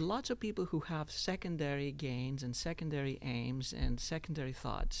step... There's lots of people who have secondary gains and secondary aims and secondary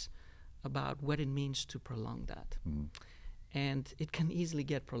thoughts about what it means to prolong that. Mm-hmm. And it can easily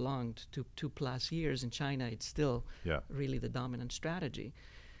get prolonged to 2+ years. In China, it's still really the dominant strategy.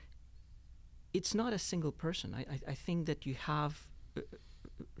 It's not a single person. I think that you have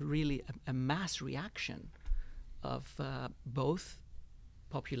really a mass reaction of both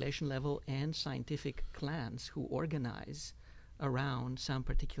population level and scientific clans who organize around some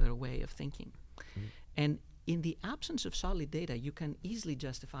particular way of thinking. Mm. And in the absence of solid data, you can easily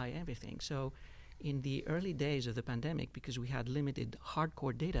justify everything. So in the early days of the pandemic, because we had limited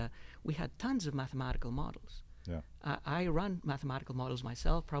hardcore data, we had tons of mathematical models. Yeah. I run mathematical models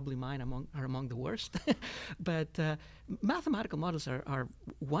myself. Probably mine are among the worst. But mathematical models are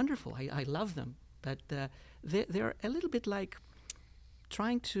wonderful. I love them. But they're a little bit like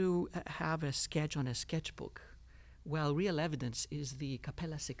trying to have a sketch on a sketchbook. Well, real evidence is the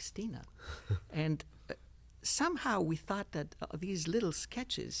Capella Sixtina. And somehow we thought that these little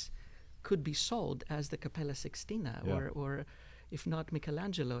sketches could be sold as the Capella Sixtina, or if not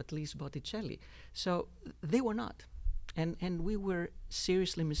Michelangelo, at least Botticelli. So they were not. And we were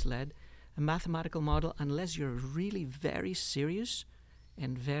seriously misled. A mathematical model, unless you're really very serious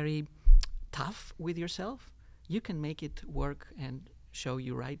and very tough with yourself, you can make it work and show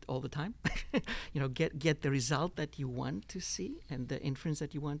you right all the time. Get the result that you want to see and the inference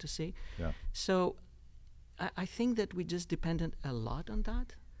that you want to see. Yeah. So I think that we just depended a lot on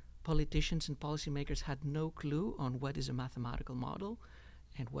that. Politicians and policymakers had no clue on what is a mathematical model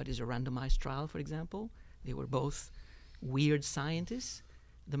and what is a randomized trial, for example. They were both weird scientists.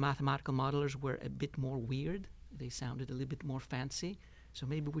 The mathematical modelers were a bit more weird. They sounded a little bit more fancy. So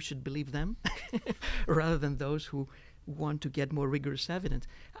maybe we should believe them rather than those who want to get more rigorous evidence.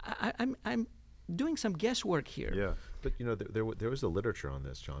 I'm doing some guesswork here. Yeah, but you know, there was a literature on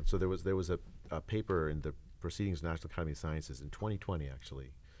this, John. So there was a paper in the Proceedings of the National Academy of Sciences in 2020,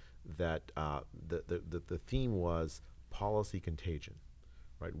 actually, that the theme was policy contagion,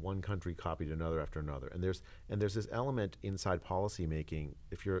 right? One country copied another after another, and there's this element inside policy making.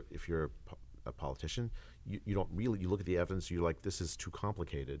 If you're a politician, you don't really, you look at the evidence, you're like, this is too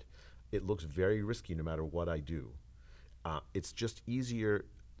complicated. It looks very risky no matter what I do. It's just easier,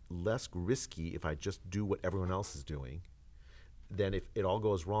 less risky if I just do what everyone else is doing, than if it all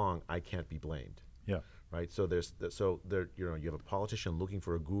goes wrong, I can't be blamed. Yeah. Right. So you have a politician looking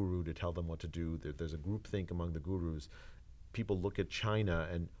for a guru to tell them what to do. There's a groupthink among the gurus. People look at China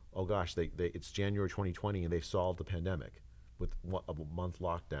and, oh gosh, it's January 2020 and they've solved the pandemic with a month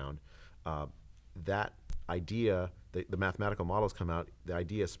lockdown. That idea, the mathematical models come out, the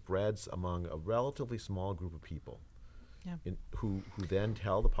idea spreads among a relatively small group of people. Yeah. Who then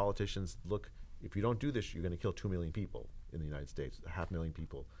tell the politicians, look, if you don't do this, you're going to kill 2 million people in the United States, 500,000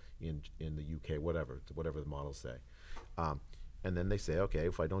 people in the UK, whatever the models say. And then they say, okay,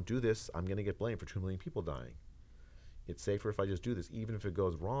 if I don't do this, I'm going to get blamed for 2 million people dying. It's safer if I just do this. Even if it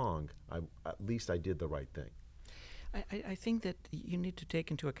goes wrong, at least I did the right thing. I think that you need to take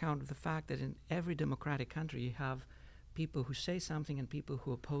into account the fact that in every democratic country you have people who say something and people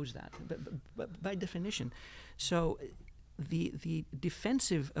who oppose that, but by definition. So the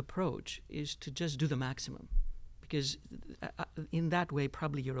defensive approach is to just do the maximum, because in that way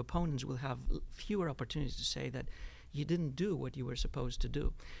probably your opponents will have fewer opportunities to say that you didn't do what you were supposed to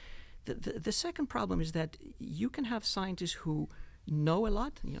do. The second problem is that you can have scientists who know a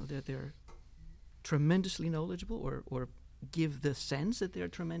lot, they're tremendously knowledgeable, or give the sense that they're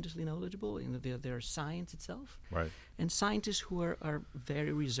tremendously knowledgeable in their science itself. Right. And scientists who are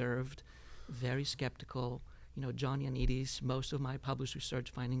very reserved, very skeptical. John Ioannidis, most of my published research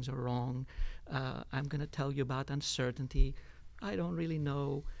findings are wrong. I'm going to tell you about uncertainty. I don't really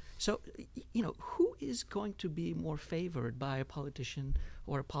know. So, who is going to be more favored by a politician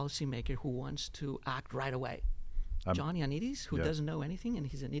or a policymaker who wants to act right away? John Ioannidis, who doesn't know anything and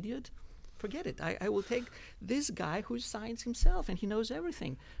he's an idiot? Forget it. I will take this guy who's science himself and he knows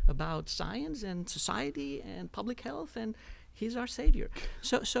everything about science and society and public health, and he's our savior.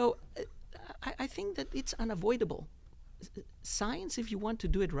 So I think that it's unavoidable. Science, if you want to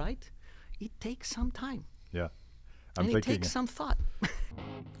do it right, it takes some time. Yeah. It takes some thought.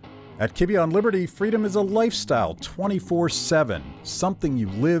 At Kibbe on Liberty, freedom is a lifestyle 24/7, something you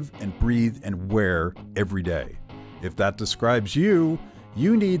live and breathe and wear every day. If that describes you,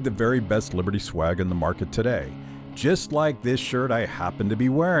 you need the very best Liberty swag in the market today, just like this shirt I happen to be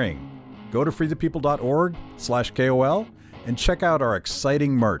wearing. Go to freethepeople.org/KOL and check out our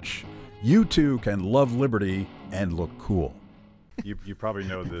exciting merch. You too can love Liberty and look cool. You probably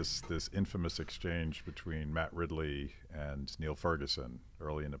know this infamous exchange between Matt Ridley and Neil Ferguson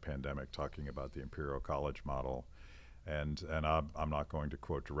early in the pandemic, talking about the Imperial College model. And I'm not going to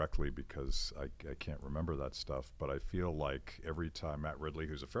quote directly because I can't remember that stuff, but I feel like every time Matt Ridley,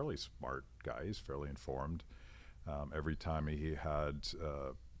 who's a fairly smart guy, he's fairly informed, every time he had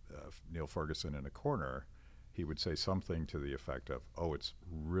Neil Ferguson in a corner, he would say something to the effect of, "Oh, it's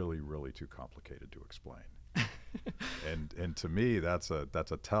really, really too complicated to explain." and to me, that's a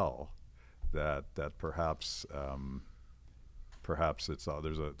tell that perhaps it's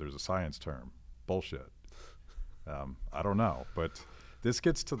there's a science term, bullshit. I don't know, but this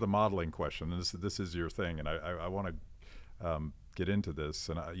gets to the modeling question, and this is your thing, and I want to get into this.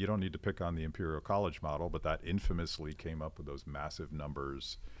 And you don't need to pick on the Imperial College model, but that infamously came up with those massive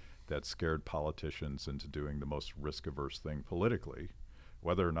numbers that scared politicians into doing the most risk-averse thing politically.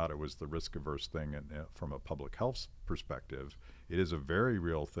 Whether or not it was the risk-averse thing from a public health perspective, it is a very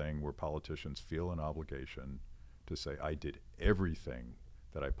real thing where politicians feel an obligation to say, I did everything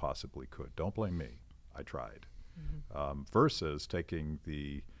that I possibly could. Don't blame me. I tried. Mm-hmm. Versus taking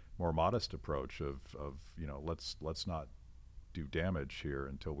the more modest approach of let's not do damage here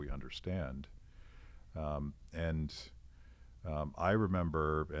until we understand. I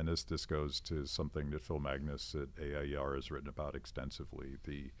remember, and this goes to something that Phil Magnus at AIER has written about extensively,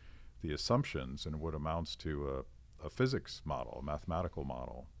 the assumptions and what amounts to a physics model, a mathematical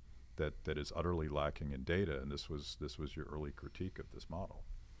model that is utterly lacking in data. And this was your early critique of this model.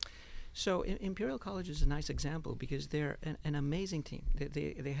 So Imperial College is a nice example because they're an amazing team.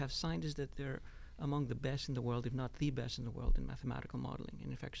 They have scientists that they're among the best in the world, if not the best in the world, in mathematical modeling in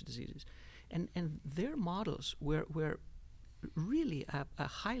infectious diseases. And their models were really a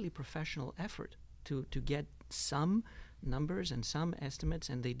highly professional effort to get some numbers and some estimates,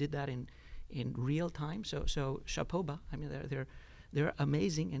 and they did that in real time. So chapeau bas. I mean, they're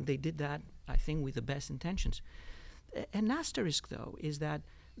amazing, and they did that, I think, with the best intentions. An asterisk, though, is that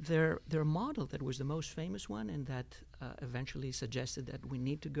their model that was the most famous one, and that eventually suggested that we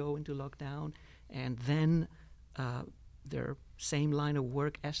need to go into lockdown, and then their same line of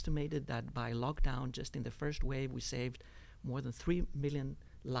work estimated that by lockdown, just in the first wave, we saved more than 3 million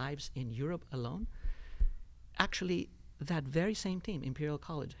lives in Europe alone. Actually, that very same team, Imperial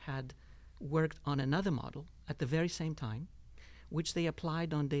College, had worked on another model at the very same time, which they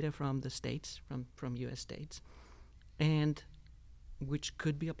applied on data from the states, from US states, and which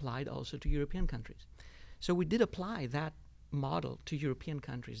could be applied also to European countries. So we did apply that model to European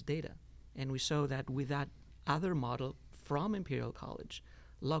countries' data, and we saw that with that other model from Imperial College,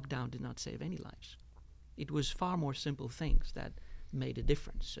 lockdown did not save any lives. It was far more simple things that made a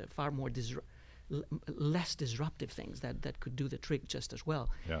difference, far more less disruptive things that could do the trick just as well.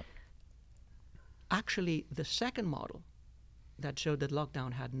 Yeah. Actually, the second model that showed that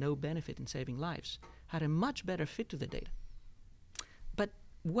lockdown had no benefit in saving lives had a much better fit to the data. But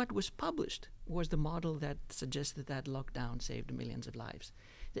what was published was the model that suggested that lockdown saved millions of lives.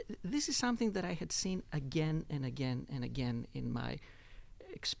 This is something that I had seen again and again and again in my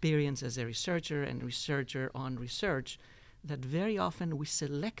experience as a researcher and researcher on research, that very often we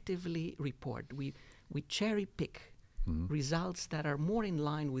selectively report, we cherry pick results that are more in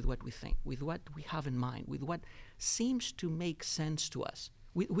line with what we think, with what we have in mind, with what seems to make sense to us,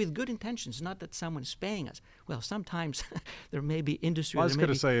 with good intentions, not that someone's paying us. Well, sometimes there may be industry, well, I was there may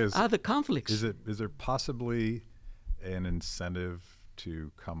going to say is other conflicts. Is there possibly an incentive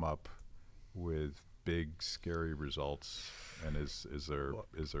to come up with big, scary results? And is there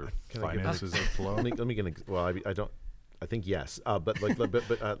finances that flow? Let me get I don't. I think yes, but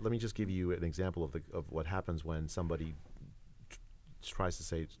let me just give you an example of what happens when somebody tries to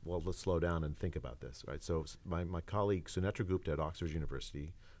say, well, let's slow down and think about this, right? So my colleague Sunetra Gupta at Oxford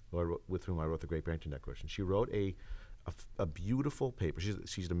University, with whom I wrote the Great Barrington Declaration, she wrote a beautiful paper.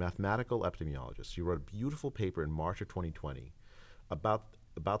 She's a mathematical epidemiologist. She wrote a beautiful paper in March of 2020 about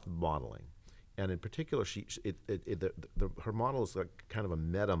the modeling, and in particular, her model is kind of a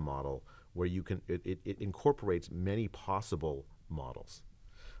meta model where you can it incorporates many possible models,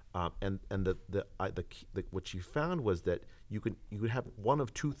 and what she found was that you could have one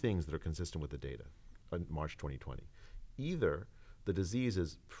of two things that are consistent with the data in March 2020. Either the disease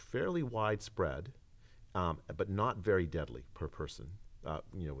is fairly widespread, but not very deadly per person,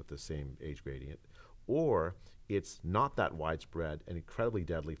 with the same age gradient, or it's not that widespread and incredibly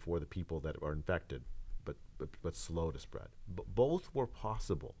deadly for the people that are infected, but slow to spread. Both were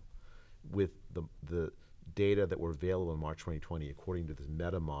possible with the data that were available in March 2020, according to this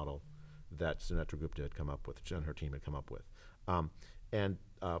meta model that Sunetra Gupta had come up with, and her team had come up with.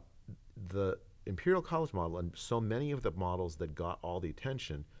 The Imperial College model, and so many of the models that got all the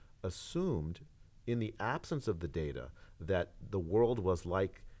attention, assumed, in the absence of the data, that the world was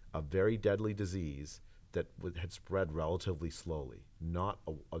like a very deadly disease that had spread relatively slowly, not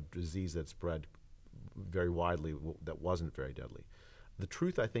a disease that spread very widely that wasn't very deadly. The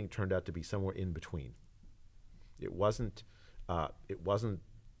truth, I think, turned out to be somewhere in between. It wasn't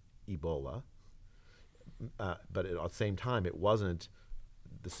Ebola, but at the same time, it wasn't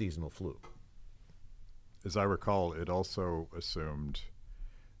the seasonal flu. As I recall, it also assumed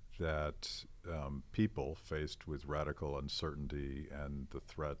that people faced with radical uncertainty and the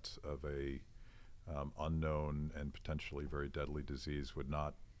threat of a unknown and potentially very deadly disease would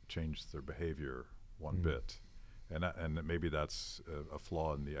not change their behavior one bit. And maybe that's a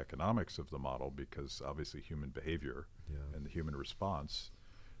flaw in the economics of the model, because obviously human behavior and the human response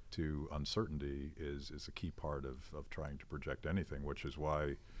to uncertainty is a key part of trying to project anything, which is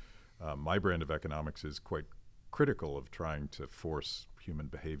why my brand of economics is quite critical of trying to force human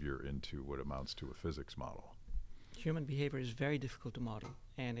behavior into what amounts to a physics model. Human behavior is very difficult to model,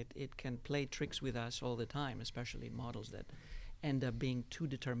 and it can play tricks with us all the time, especially in models that end up being too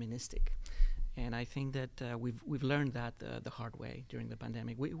deterministic. And I think that we've learned that the hard way during the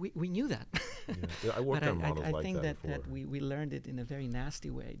pandemic. We knew that. Yeah, I worked on models I like think that that we learned it in a very nasty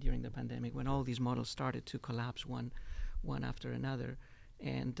way during the pandemic, when all these models started to collapse one after another.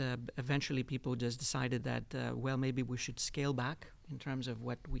 And eventually people just decided that, well, maybe we should scale back in terms of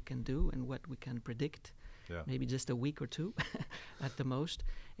what we can do and what we can predict. Yeah. Maybe just a week or two at the most.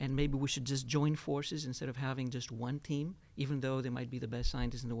 And maybe we should just join forces instead of having just one team, even though they might be the best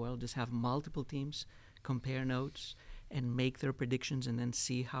scientists in the world. Just have multiple teams, compare notes, and make their predictions, and then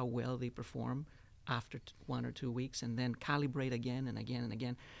see how well they perform after 1 or 2 weeks and then calibrate again and again and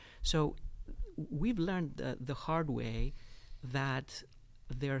again. So we've learned the hard way that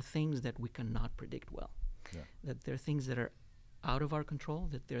there are things that we cannot predict well, that there are things that are out of our control,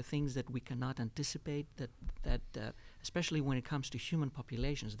 that there are things that we cannot anticipate, that especially when it comes to human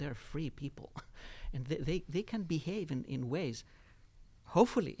populations, they're free people, and they can behave in ways,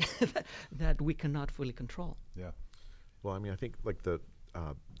 hopefully, that we cannot fully control. Yeah. Well, I mean, I think like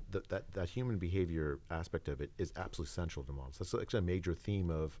that human behavior aspect of it is absolutely central to models. That's actually a major theme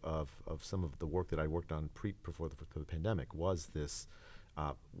of some of the work that I worked on before the pandemic was this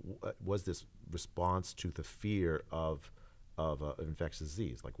response to the fear of infectious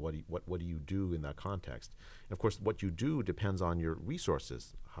disease. Like what do you do in that context? And of course, what you do depends on your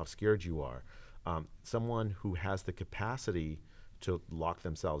resources, how scared you are. Someone who has the capacity to lock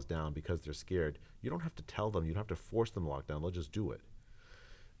themselves down because they're scared, you don't have to tell them, you don't have to force them to lock down, they'll just do it.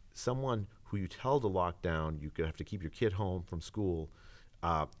 Someone who you tell to lock down, you could have to keep your kid home from school,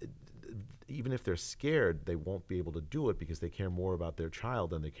 even if they're scared, they won't be able to do it because they care more about their child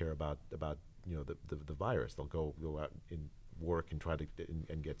than they care about the virus. They'll go out and work and try to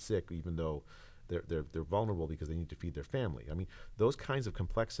and get sick, even though they're vulnerable because they need to feed their family. I mean, those kinds of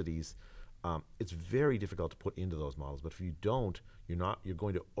complexities, it's very difficult to put into those models. But if you don't, you're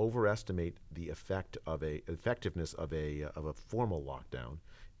going to overestimate the effectiveness of a formal lockdown,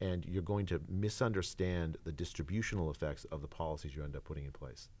 and you're going to misunderstand the distributional effects of the policies you end up putting in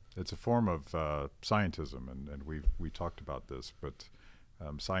place. It's a form of scientism, and we talked about this, but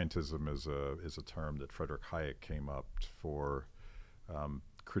scientism is a term that Friedrich Hayek came up for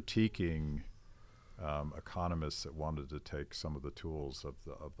critiquing economists that wanted to take some of the tools of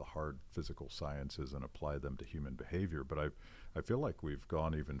the hard physical sciences and apply them to human behavior. But I feel like we've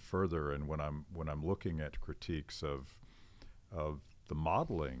gone even further, and when I'm looking at critiques of the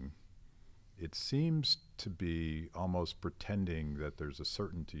modeling, it seems to be almost pretending that there's a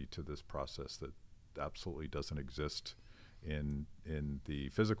certainty to this process that absolutely doesn't exist in the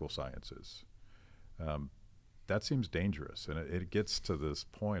physical sciences. That seems dangerous, and it gets to this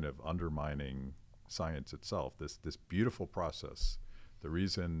point of undermining science itself, this beautiful process. The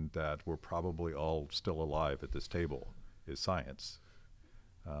reason that we're probably all still alive at this table is science.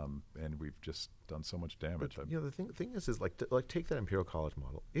 And we've just done so much damage. But, the thing is like take that Imperial College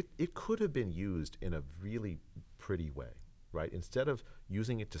model. It could have been used in a really pretty way, right? Instead of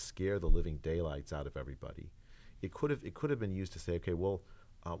using it to scare the living daylights out of everybody, it could have been used to say, okay, well,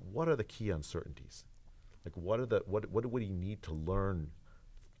 what are the key uncertainties? Like what do we need to learn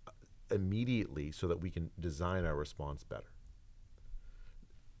immediately so that we can design our response better?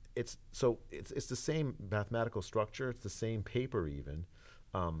 It's the same mathematical structure. It's the same paper even.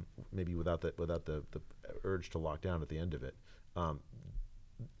 Maybe without the urge to lock down at the end of it,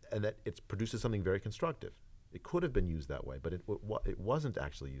 and that it produces something very constructive. It could have been used that way, but it wasn't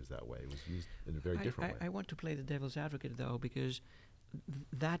actually used that way. It was used in a very different way. I want to play the devil's advocate, though, because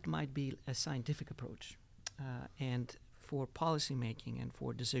that might be a scientific approach, and for policy making and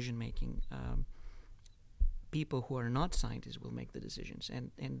for decision making, people who are not scientists will make the decisions,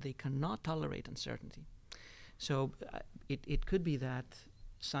 and they cannot tolerate uncertainty. So it could be that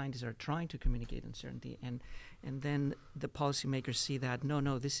scientists are trying to communicate uncertainty, and then the policymakers see that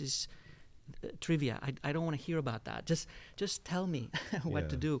no, this is trivia. I don't want to hear about that. Just tell me what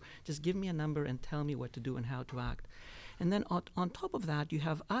to do. Just give me a number and tell me what to do and how to act. And then on top of that, you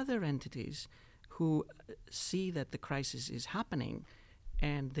have other entities who see that the crisis is happening,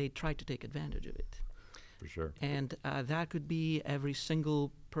 and they try to take advantage of it. For sure. And that could be every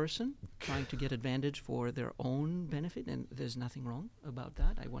single person trying to get advantage for their own benefit, and there's nothing wrong about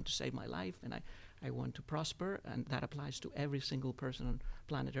that. I want to save my life, and I want to prosper, and that applies to every single person on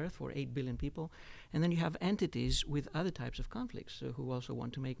planet Earth for 8 billion people. And then you have entities with other types of conflicts who also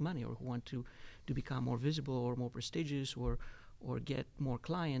want to make money, or who want to become more visible or more prestigious, or get more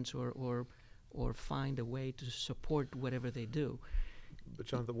clients, or find a way to support whatever they do. But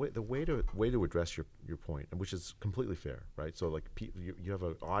John, the way to address your point, and which is completely fair, right? So like you have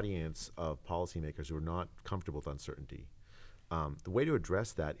an audience of policymakers who are not comfortable with uncertainty. The way to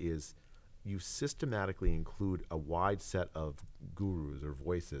address that is you systematically include a wide set of gurus or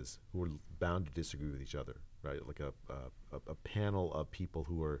voices who are bound to disagree with each other, right? Like a panel of people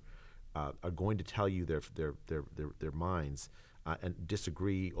who are going to tell you their minds and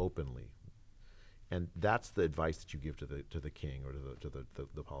disagree openly. And that's the advice that you give to the king or to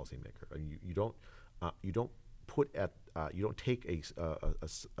the policymaker. I mean, you don't take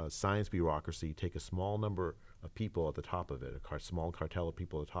a science bureaucracy, take a small number of people at the top of it, a small cartel of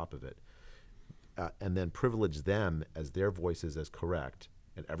people at the top of it, and then privilege them as their voices as correct,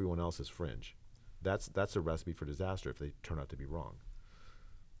 and everyone else as fringe. That's a recipe for disaster if they turn out to be wrong.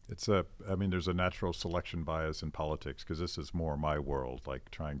 I mean, there's a natural selection bias in politics, because this is more my world, like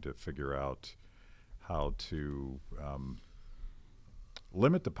trying to figure out how to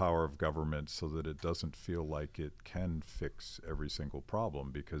limit the power of government so that it doesn't feel like it can fix every single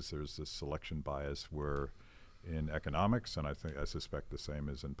problem, because there's this selection bias where in economics, and I suspect the same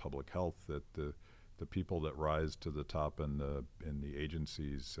is in public health, that the people that rise to the top in the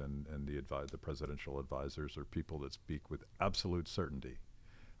agencies and the presidential advisors are people that speak with absolute certainty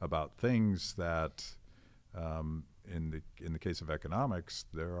about things that in the case of economics,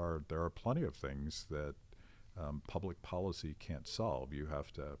 there are plenty of things that public policy can't solve. You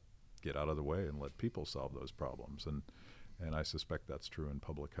have to get out of the way and let people solve those problems. And I suspect that's true in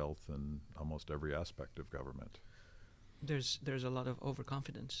public health and almost every aspect of government. There's a lot of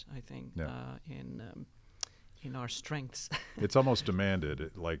overconfidence, I think, in our strengths. It's almost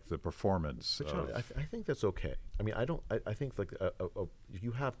demanded, like the performance. But John, I think that's okay. I mean, I think like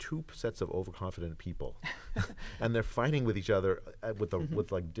you have two sets of overconfident people, and they're fighting with each other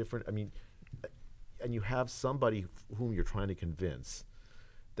with like different. I mean, and you have somebody whom you're trying to convince.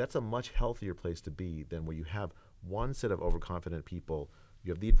 That's a much healthier place to be than where you have one set of overconfident people.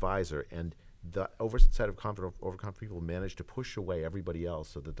 You have the advisor, and the set of overconfident people manage to push away everybody else,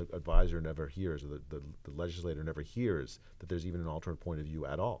 so that the advisor never hears, or the legislator never hears that there's even an alternate point of view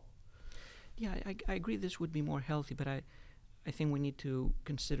at all. Yeah, I agree this would be more healthy, but I think we need to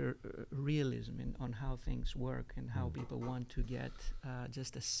consider realism on how things work and how people want to get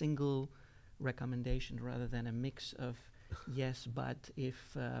just a single recommendation rather than a mix of yes, but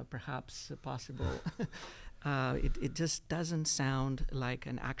if perhaps possible. It just doesn't sound like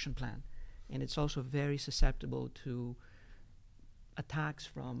an action plan. And it's also very susceptible to attacks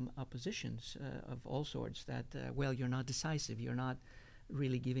from oppositions of all sorts that, well, you're not decisive, you're not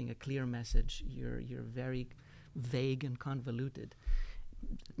really giving a clear message, you're very vague and convoluted.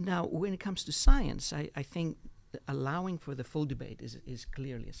 Now, when it comes to science, I think allowing for the full debate is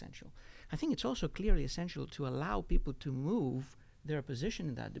clearly essential. I think it's also clearly essential to allow people to move their position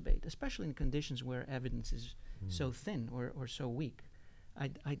in that debate, especially in conditions where evidence is so thin or so weak.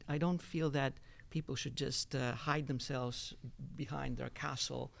 I don't feel that people should just hide themselves behind their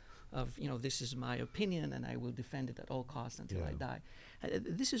castle of, this is my opinion and I will defend it at all costs until I die.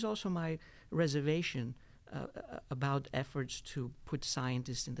 This is also my reservation about efforts to put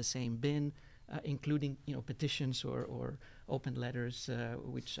scientists in the same bin, including petitions or open letters,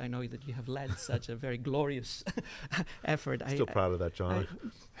 which I know that you have led such a very glorious effort. Still proud of that, John.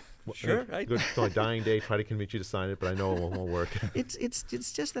 Sure, right? Good. It's my dying day. Try to convince you to sign it, but I know it won't work. It's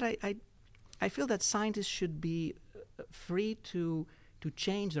just that I feel that scientists should be free to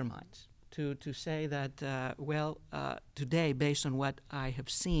change their minds, to say that today, based on what I have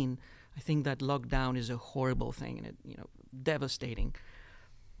seen, I think that lockdown is a horrible thing and devastating.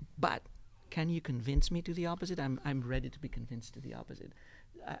 But can you convince me to the opposite? I'm ready to be convinced to the opposite.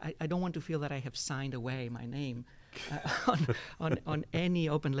 I don't want to feel that I have signed away my name on any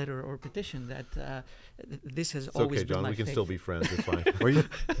open letter or petition. That this has always been John. my We can faith. still be friends. It's fine. Well,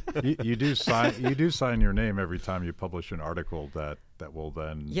 you do sign your name every time you publish an article that will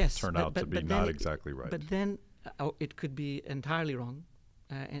then turn out to be not exactly right. But then it could be entirely wrong,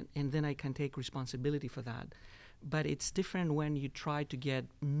 and then I can take responsibility for that. But it's different when you try to get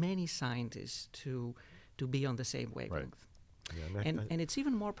many scientists to be on the same wavelength. Right. Yeah, and it's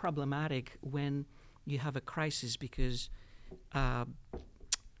even more problematic when you have a crisis, because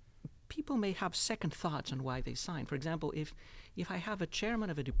people may have second thoughts on why they sign. For example, if I have a chairman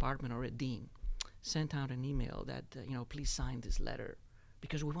of a department or a dean sent out an email that, please sign this letter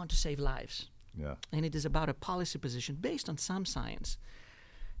because we want to save lives. Yeah. And it is about a policy position based on some science.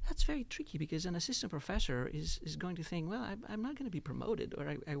 That's very tricky, because an assistant professor is going to think, well, I'm not going to be promoted,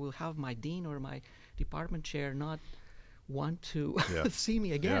 or I will have my dean or my department chair not want to see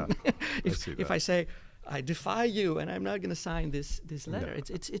me again. Yeah. if I say, I defy you and I'm not going to sign this letter.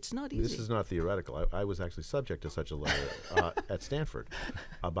 Yeah. It's not easy. This is not theoretical. I was actually subject to such a letter at Stanford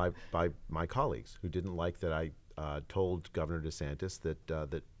by my colleagues who didn't like that I told Governor DeSantis that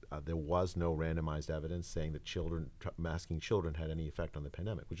there was no randomized evidence saying that masking children had any effect on the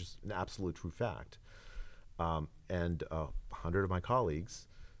pandemic, which is an absolute true fact. And 100 of my colleagues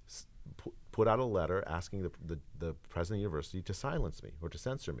put out a letter asking the president of the university to silence me or to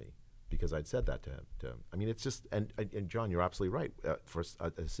censor me because I'd said that to him. I mean, it's just, and John, you're absolutely right. For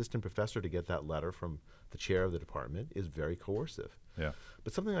an assistant professor to get that letter from the chair of the department is very coercive. Yeah.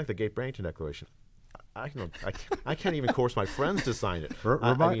 But something like the Gates-Barrington Declaration, I can't even coerce my friends to sign it.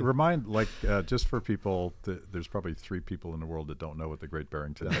 Remind, like, just for people, there's probably 3 people in the world that don't know what the Great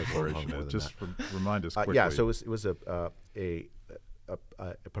Barrington Declaration is. Just remind us quickly. Yeah, so it was a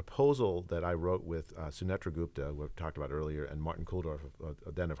proposal that I wrote with Sunetra Gupta, we talked about earlier, and Martin Kulldorff,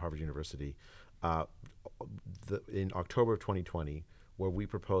 then of Harvard University, in October of 2020, where we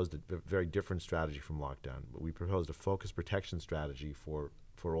proposed a very different strategy from lockdown. We proposed a focused protection strategy for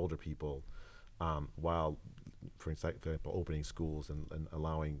older people, while, for example, opening schools and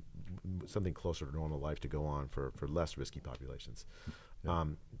allowing something closer to normal life to go on for less risky populations. Yeah.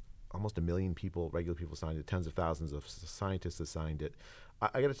 Almost 1 million people, regular people, signed it. Tens of thousands of scientists have signed it.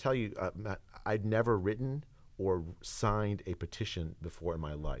 I got to tell you, Matt, I'd never written or signed a petition before in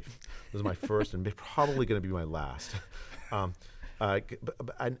my life. This is my first and probably going to be my last. And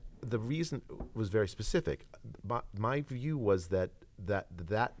the reason was very specific. My view was that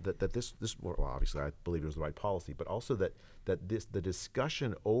this well, obviously I believe it was the right policy, but also that the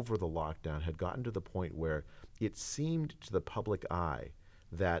discussion over the lockdown had gotten to the point where it seemed to the public eye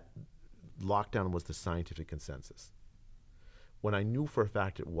that lockdown was the scientific consensus, when I knew for a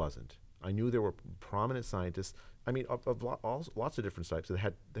fact it wasn't. I knew there were prominent scientists, I mean, of lots of different types that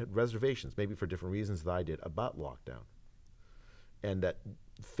had reservations, maybe for different reasons that I did, about lockdown, and that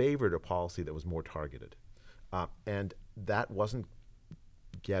favored a policy that was more targeted. And that wasn't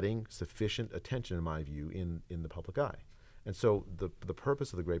getting sufficient attention, in my view, in the public eye. And so the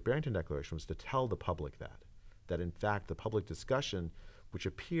purpose of the Great Barrington Declaration was to tell the public that in fact the public discussion, which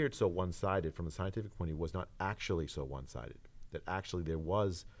appeared so one-sided from a scientific point of view, was not actually so one-sided, that actually there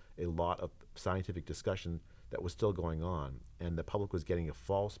was a lot of scientific discussion that was still going on, and the public was getting a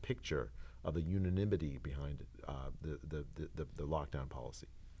false picture of the unanimity behind the lockdown policy.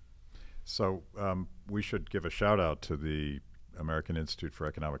 So we should give a shout out to the American Institute for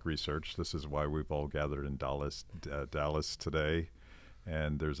Economic Research. This is why we've all gathered in Dallas today.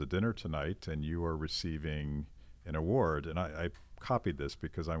 And there's a dinner tonight, and you are receiving an award. And I copied this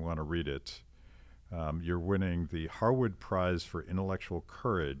because I want to read it. You're winning the Harwood Prize for Intellectual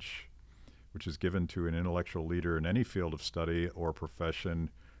Courage, which is given to an intellectual leader in any field of study or profession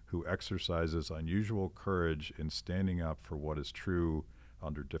who exercises unusual courage in standing up for what is true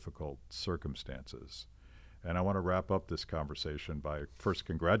under difficult circumstances. And I want to wrap up this conversation by first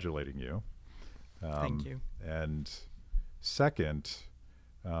congratulating you. Thank you. And second,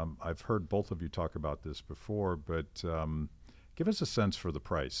 I've heard both of you talk about this before, but give us a sense for the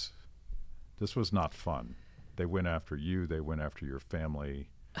price. This was not fun. They went after you. They went after your family.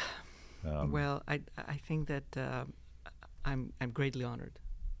 Well, I think that I'm greatly honored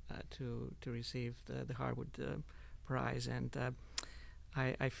to receive the Harwood Prize, and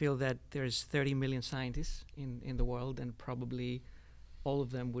I feel that there's 30 million scientists in the world, and probably all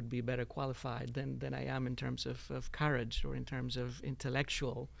of them would be better qualified than I am in terms of courage or in terms of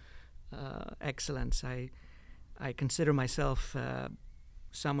intellectual excellence. I consider myself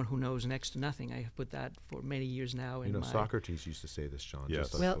someone who knows next to nothing. I have put that for many years now. You know, Socrates used to say this, John.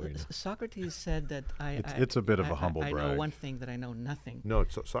 Yes. Well, Socrates said that it's a bit of a humble brag. brag. I know one thing, that I know nothing. No,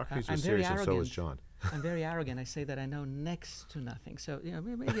 Socrates was serious, and so was John. I'm very arrogant. I say that I know next to nothing. So, you know,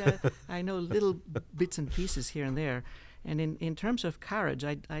 maybe I know little bits and pieces here and there. And in terms of courage,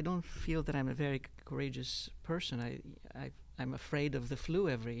 I don't feel that I'm a very courageous person. I'm afraid of the flu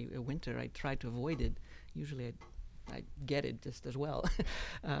every winter. I try to avoid it. Usually I get it just as well.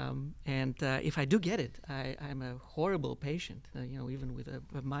 And if I do get it, I'm a horrible patient. You know, even with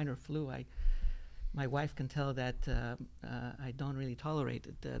a minor flu, my wife can tell that I don't really tolerate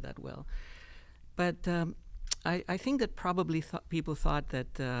it that well. But I think that probably people thought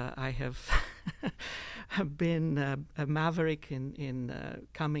that I have been a maverick in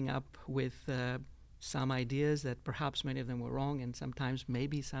coming up with some ideas that perhaps many of them were wrong, and sometimes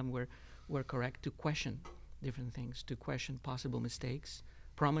maybe some were correct, to question different things, to question possible mistakes,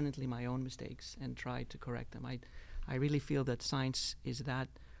 prominently my own mistakes, and try to correct them. I really feel that science is that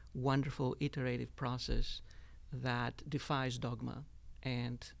wonderful iterative process that defies dogma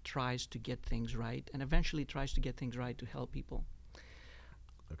and tries to get things right, and eventually tries to get things right to help people.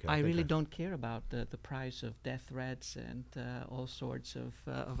 Okay, I really don't care about the price of death threats and all sorts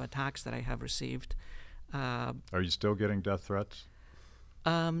of attacks that I have received. Are you still getting death threats?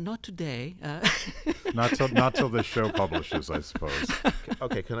 Not today. Not till this show publishes, I suppose.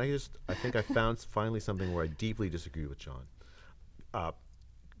 Okay, can I think I found finally something where I deeply disagree with John.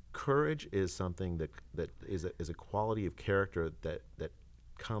 Courage is something that is a quality of character that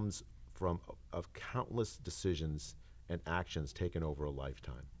comes from of countless decisions and actions taken over a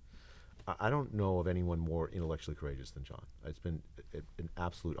lifetime. I don't know of anyone more intellectually courageous than John. It's been an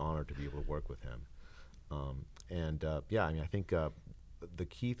absolute honor to be able to work with him. Yeah, I mean, I think the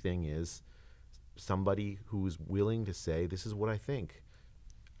key thing is somebody who's willing to say, this is what I think.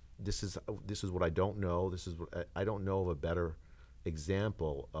 This is what I don't know. This is what I don't know of a better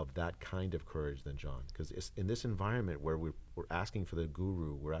example of that kind of courage than John. Because in this environment where we're asking for the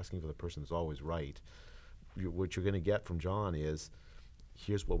guru, we're asking for the person that's always right, what you're going to get from John is,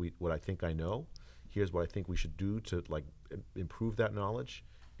 here's what I think I know. Here's what I think we should do to improve that knowledge.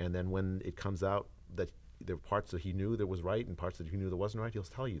 And then when it comes out that there are parts that he knew that was right and parts that he knew that wasn't right, he'll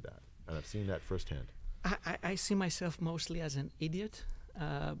tell you that. And I've seen that firsthand. I see myself mostly as an idiot.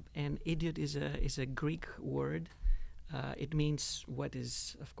 And idiot is a Greek word. It means what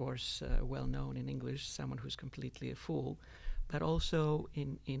is, of course, well known in English, someone who's completely a fool. But also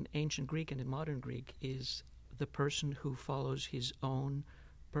in ancient Greek and in modern Greek is the person who follows his own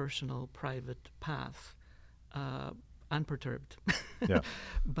personal, private path, unperturbed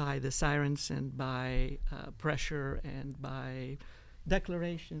by the sirens and by pressure and by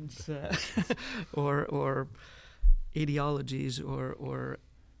declarations or ideologies or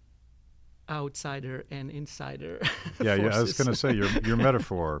outsider and insider Yeah, forces. I was going to say your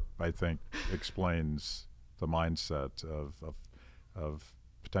metaphor, I think, explains the mindset of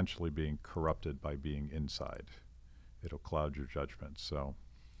potentially being corrupted by being inside. It'll cloud your judgment. So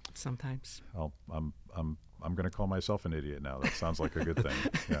sometimes I'm going to call myself an idiot now. That sounds like a good thing.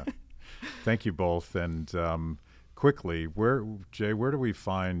 Yeah. Thank you both. And quickly, Jay, where do we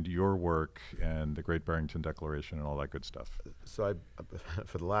find your work and the Great Barrington Declaration and all that good stuff? So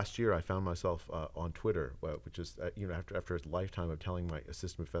for the last year, I found myself on Twitter, which is, after a lifetime of telling my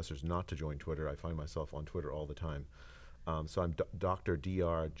assistant professors not to join Twitter, I find myself on Twitter all the time. So I'm Dr.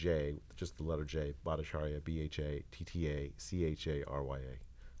 D.R.J., just the letter J, Bhattacharya, Bhattacharya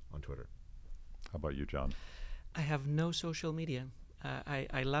on Twitter. How about you, John? I have no social media.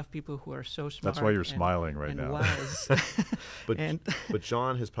 I love people who are so smart. That's why you're smiling right now. Wise. But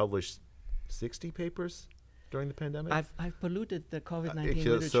John has published 60 papers during the pandemic? I've polluted the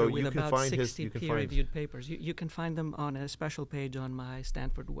COVID-19 so literature you with can about find 60 peer-reviewed papers. You can find them on a special page on my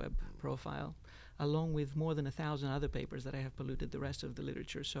Stanford web profile, along with more than 1,000 other papers that I have polluted the rest of the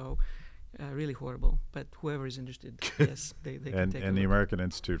literature. So really horrible. But whoever is interested, yes, they can take a look. And the American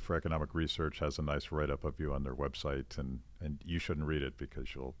Institute for Economic Research has a nice write-up of you on their website, and you shouldn't read it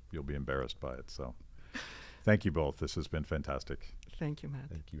because you'll be embarrassed by it. So thank you both. This has been fantastic. Thank you, Matt.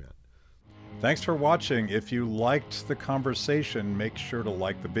 Thank you, Matt. Thanks for watching. If you liked the conversation, make sure to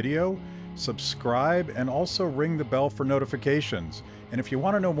like the video, subscribe, and also ring the bell for notifications. And if you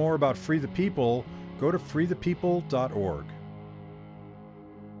want to know more about Free the People, go to freethepeople.org.